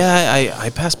 They're like, yeah, I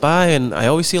pass by and I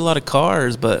always see a lot of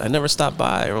cars, but I never stop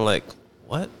by. And we're like,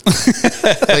 what?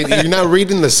 Like, you're not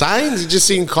reading the signs? You're just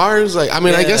seeing cars? Like, I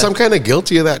mean, I guess I'm kind of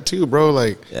guilty of that too, bro.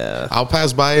 Like, I'll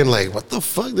pass by and like, what the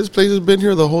fuck? This place has been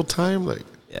here the whole time. Like,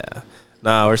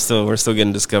 nah, we're still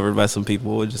getting discovered by some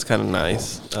people, which is kind of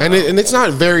nice. And it's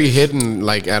not very hidden,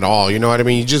 like, at all. You know what I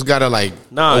mean? You just gotta like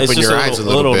open your eyes a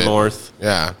little bit. North.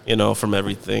 Yeah, you know, from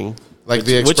everything. Like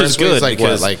the expressway is good, like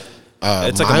what? Like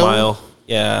it's like a mile.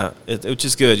 Yeah, which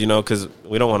is good, you know, because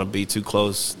we don't want to be too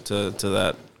close to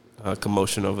that.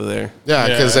 Commotion over there. Yeah,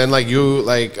 because then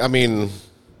I mean,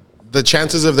 the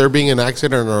chances of there being an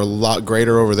accident are a lot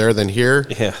greater over there than here.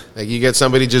 Yeah, like you get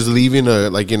somebody just leaving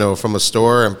from a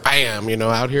store and bam, you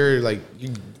know, out here like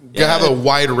you have a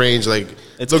wide range. Like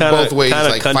it's look both ways,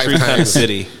 like country, 5 times.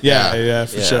 City. Yeah,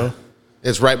 for sure.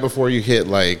 It's right before you hit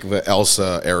like the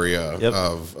Elsa area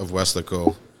of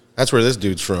Weslaco. That's where this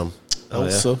dude's from.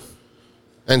 Elsa.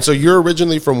 And so you're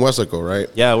originally from Weslaco, right?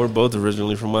 Yeah, we're both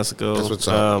originally from Weslaco. That's what's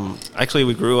up. Actually,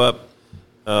 we grew up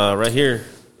right here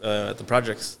at the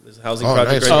projects. There's a housing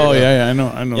project right here. Yeah, I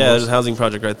know. Yeah, there's a housing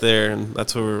project right there, and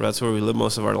that's where we lived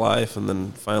most of our life. And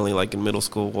then finally, like in middle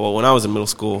school, well, when I was in middle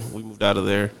school, we moved out of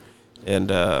there and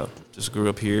just grew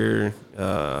up here,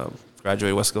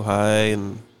 graduated Wesco High,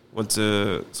 and went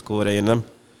to school at A&M in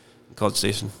College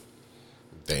Station.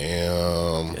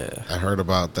 Damn. Yeah. I heard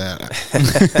about that.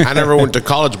 I never went to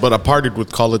college, but I partied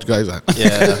with college guys.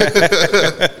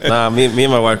 Yeah. Nah, me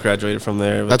and my wife graduated from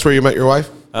there. That's where you met your wife?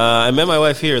 I met my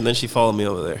wife here, and then she followed me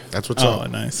over there. That's what's up. Oh,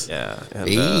 nice. Yeah. And,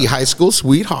 hey, high school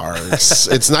sweethearts.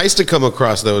 It's nice to come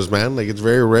across those, man. Like, it's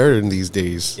very rare in these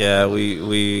days. Yeah,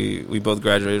 we both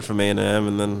graduated from A&M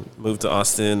and then moved to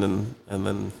Austin, and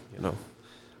then, you know,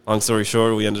 long story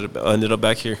short, we ended up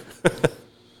back here.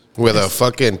 With a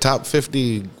fucking top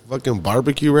 50 fucking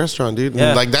barbecue restaurant, dude.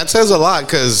 Yeah. Like, that says a lot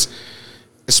because,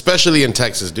 especially in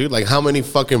Texas, dude, like, how many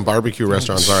fucking barbecue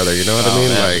restaurants are there? You know what I mean?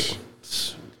 Man. Like,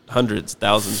 hundreds,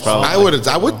 thousands, probably.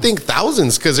 I would think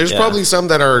thousands because there's probably some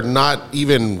that are not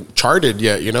even charted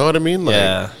yet. You know what I mean? Like,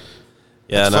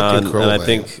 and I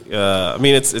think, I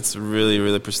mean, it's really,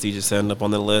 really prestigious to end up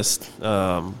on the list.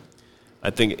 I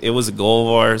think it was a goal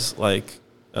of ours, like,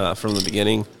 from the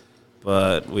beginning.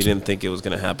 But we didn't think it was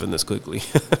going to happen this quickly.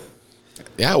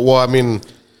 Yeah, well, I mean,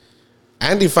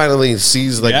 Andy finally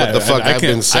sees like what the fuck I've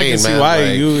been saying, man. I can see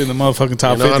why you in the motherfucking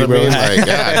top 50, what I mean? bro. Like,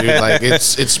 yeah, dude, like it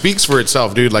speaks for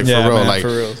itself, dude. Like for real, man, like for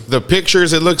real. The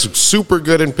pictures, it looks super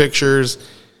good in pictures.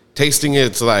 Tasting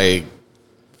it's like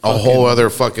a whole other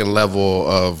fucking level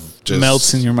of just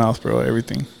melts in your mouth, bro.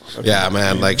 Everything. Yeah,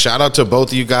 man. Like, shout out to both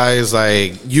of you guys.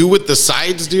 Like, you with the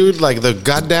sides, dude. Like the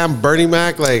goddamn Bernie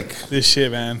Mac. Like this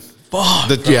shit, man.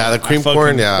 The cream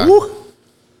corn, yeah. Woo.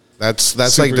 That's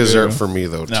like dessert good, for me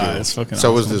though too. Nah, it's fucking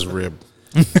so awesome. Was this rib.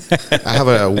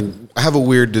 I have a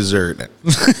weird dessert.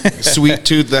 Sweet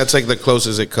tooth, that's like the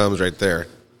closest it comes right there.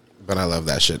 But I love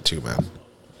that shit too, man.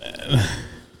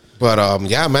 But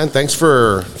yeah, man, thanks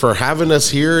for having us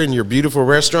here in your beautiful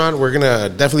restaurant. We're gonna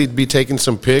definitely be taking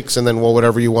some pics, and then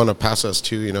whatever you want to pass us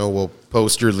to, you know, we'll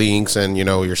post your links and you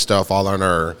know your stuff all on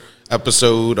our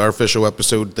official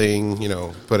episode thing, you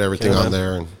know, put everything on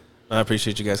there. And I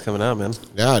appreciate you guys coming out, man.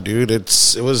 Yeah, dude,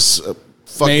 it was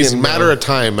fucking amazing, matter of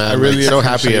time, man. I really so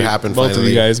happy it happened. Both finally.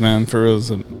 of you guys, man, for real, it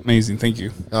was amazing. Thank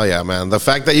you. Oh yeah, man. The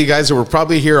fact that you guys were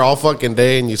probably here all fucking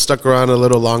day and you stuck around a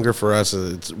little longer for us,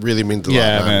 it really means a lot.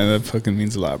 Yeah, man, that fucking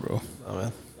means a lot, bro. Oh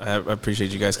man, I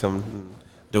appreciate you guys coming and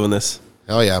doing this.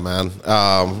 Hell yeah, man.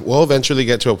 We'll eventually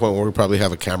get to a point where we probably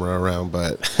have a camera around,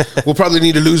 but we'll probably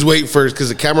need to lose weight first because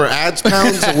the camera adds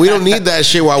pounds. We don't need that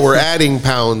shit while we're adding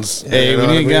pounds. Hey, we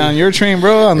need to get on your train,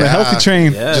 bro, on the healthy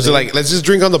train. Yeah, just like, let's just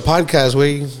drink on the podcast,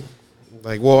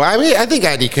 Like, well, I mean, I think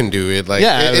Andy can do it. Like,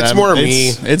 it's more me.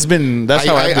 It's been, that's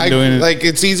how I've been doing it. Like,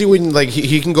 it's easy when, like,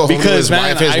 he can go home to his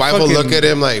wife. His wife will look at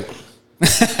him like,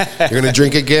 you're going to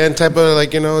drink again type of,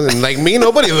 like, you know. And, like, me,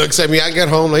 nobody looks at me. I get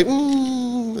home, like,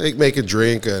 make a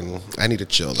drink, and I need to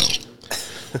chill, though.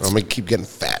 I'm going to keep getting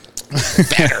fatter.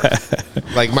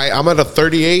 Like, I'm at a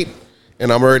 38,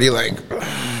 and I'm already, like...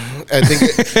 I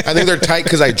think they're tight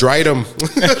because I dried them.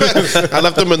 I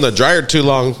left them in the dryer too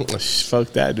long.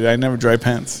 Fuck that, dude. I never dry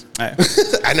pants. I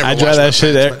dry that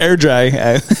shit air dry.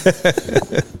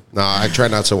 No, I try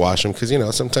not to wash them because, you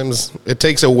know, sometimes it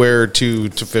takes a wear to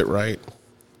fit right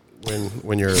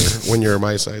when you're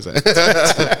my size.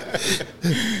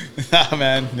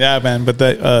 Yeah, man. But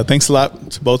thanks a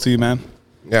lot to both of you, man.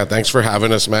 Yeah, thanks for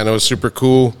having us, man. It was super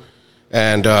cool.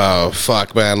 And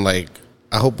fuck, man, like,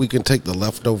 I hope we can take the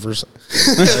leftovers.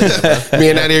 Me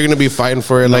and Andy are going to be fighting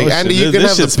for it. Like, Andy, you can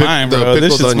have the mine, bro.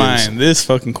 This shit's onions. mine. This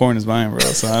fucking corn is mine, bro.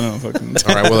 So I don't fucking...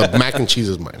 All right, well, the mac and cheese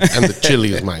is mine. And the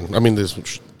chili is mine. I mean,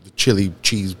 the chili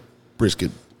cheese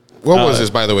brisket. What was this,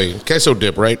 by the way? Queso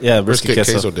dip, right? Yeah, brisket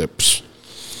queso dip. Psh,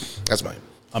 that's mine.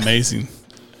 Amazing.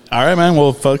 All right, man.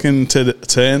 Well, fucking to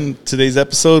end today's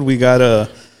episode, we got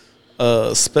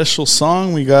a special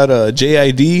song. We got a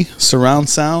JID surround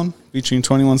sound featuring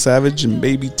 21 Savage and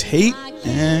Baby Tate.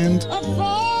 And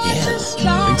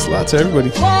thanks a lot to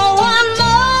everybody.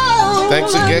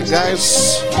 Thanks again,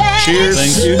 guys. Cheers.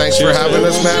 Thank you. Thanks for having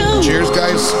us, man. Cheers,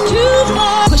 guys.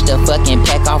 Push the fucking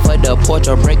pack off of the porch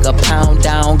or break a pound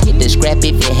down. Get the scrap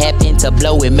if it happen to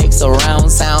blow, it makes a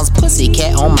round sounds. Pussy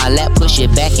cat on my lap, push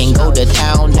it back and go to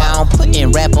town down.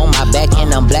 Putting rap on my back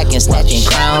and I'm black and snatching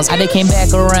crowns. I came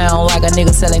back around like a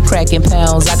nigga selling crack in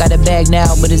pounds. I got a bag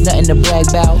now, but it's nothing to brag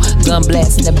about. Gun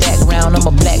blast in the background, I'm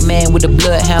a black man with the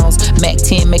bloodhounds. Mac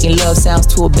 10 making love sounds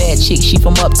to a bad chick. She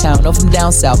from uptown, no from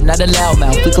down south, not a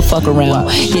loudmouth. We could fuck around.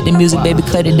 Hit the music, baby,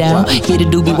 cut it down. Hit the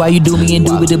doobie while you do me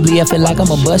indubitably. I feel like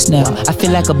I'm a bust now. I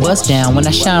feel like a bust down. When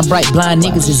I shine bright, blind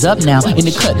niggas is up now. In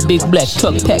the cut, big black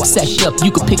truck pack sacked up.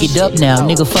 You can pick it up now,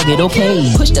 nigga. Fuck it,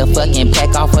 okay. Push the fucking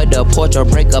pack off of the porch or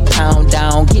break a pound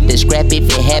down. Get the scrap if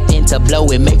it happen to blow,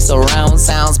 it makes a round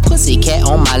sounds. Pussy cat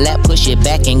on my lap, push it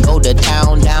back and go to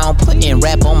town down. Putting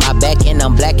rap on my back and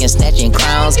I'm black and snatching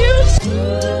crowns.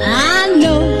 I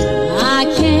know I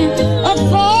can't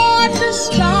afford to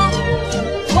stop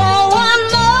for one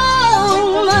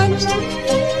moment.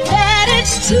 That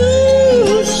it's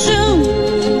too soon,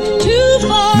 too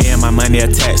far. Me and my money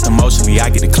attached emotionally. I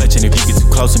get the clutch, and if you get too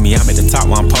close to me, I'm at the top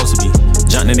where I'm supposed to be.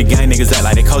 Jumping in the gang, niggas act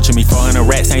like they coaching me. 400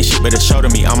 rats ain't shit but a show to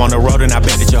me. I'm on the road and I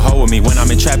bet that you're hoe with me. When I'm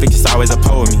in traffic, it's always a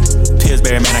pole with me.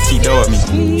 Pillsbury, man, I keep dough with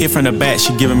me. Hit from the back,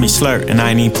 she giving me slurp, and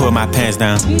I ain't even pull my pants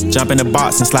down. Jump in the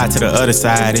box and slide to the other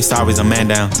side, it's always a man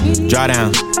down. Draw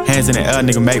down, hands in the air,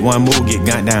 nigga, make one move, get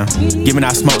gunned down. Giving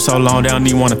out smoke so long, they don't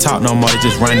even wanna talk no more, they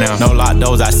just run down. No lock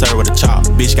doors, I serve with a chop.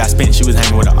 Bitch got spent, she was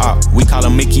hanging with a op. We call her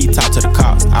Mickey, talk to the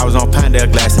cops. I was on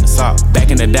Pinedale, glass in the sock.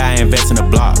 Back in the day, I invest in the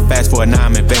block. Fast forward now,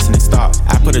 I'm investing in stocks.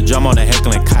 I put a drum on the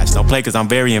heckling cots. Don't play cause I'm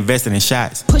very invested in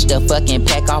shots. Push the fucking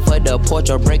pack off of the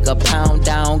porch or break a pound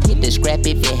down. Get the scrap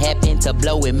if it happen to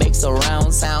blow, it makes a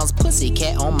round sounds. Pussy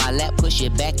cat on my lap, push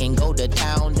it back and go to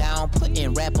town down.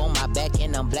 Putting rap on my back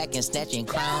and I'm black and snatching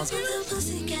crowns.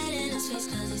 Pussy cat in his face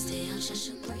 'cause he stay on shut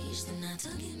your breach. Then I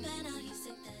took it back.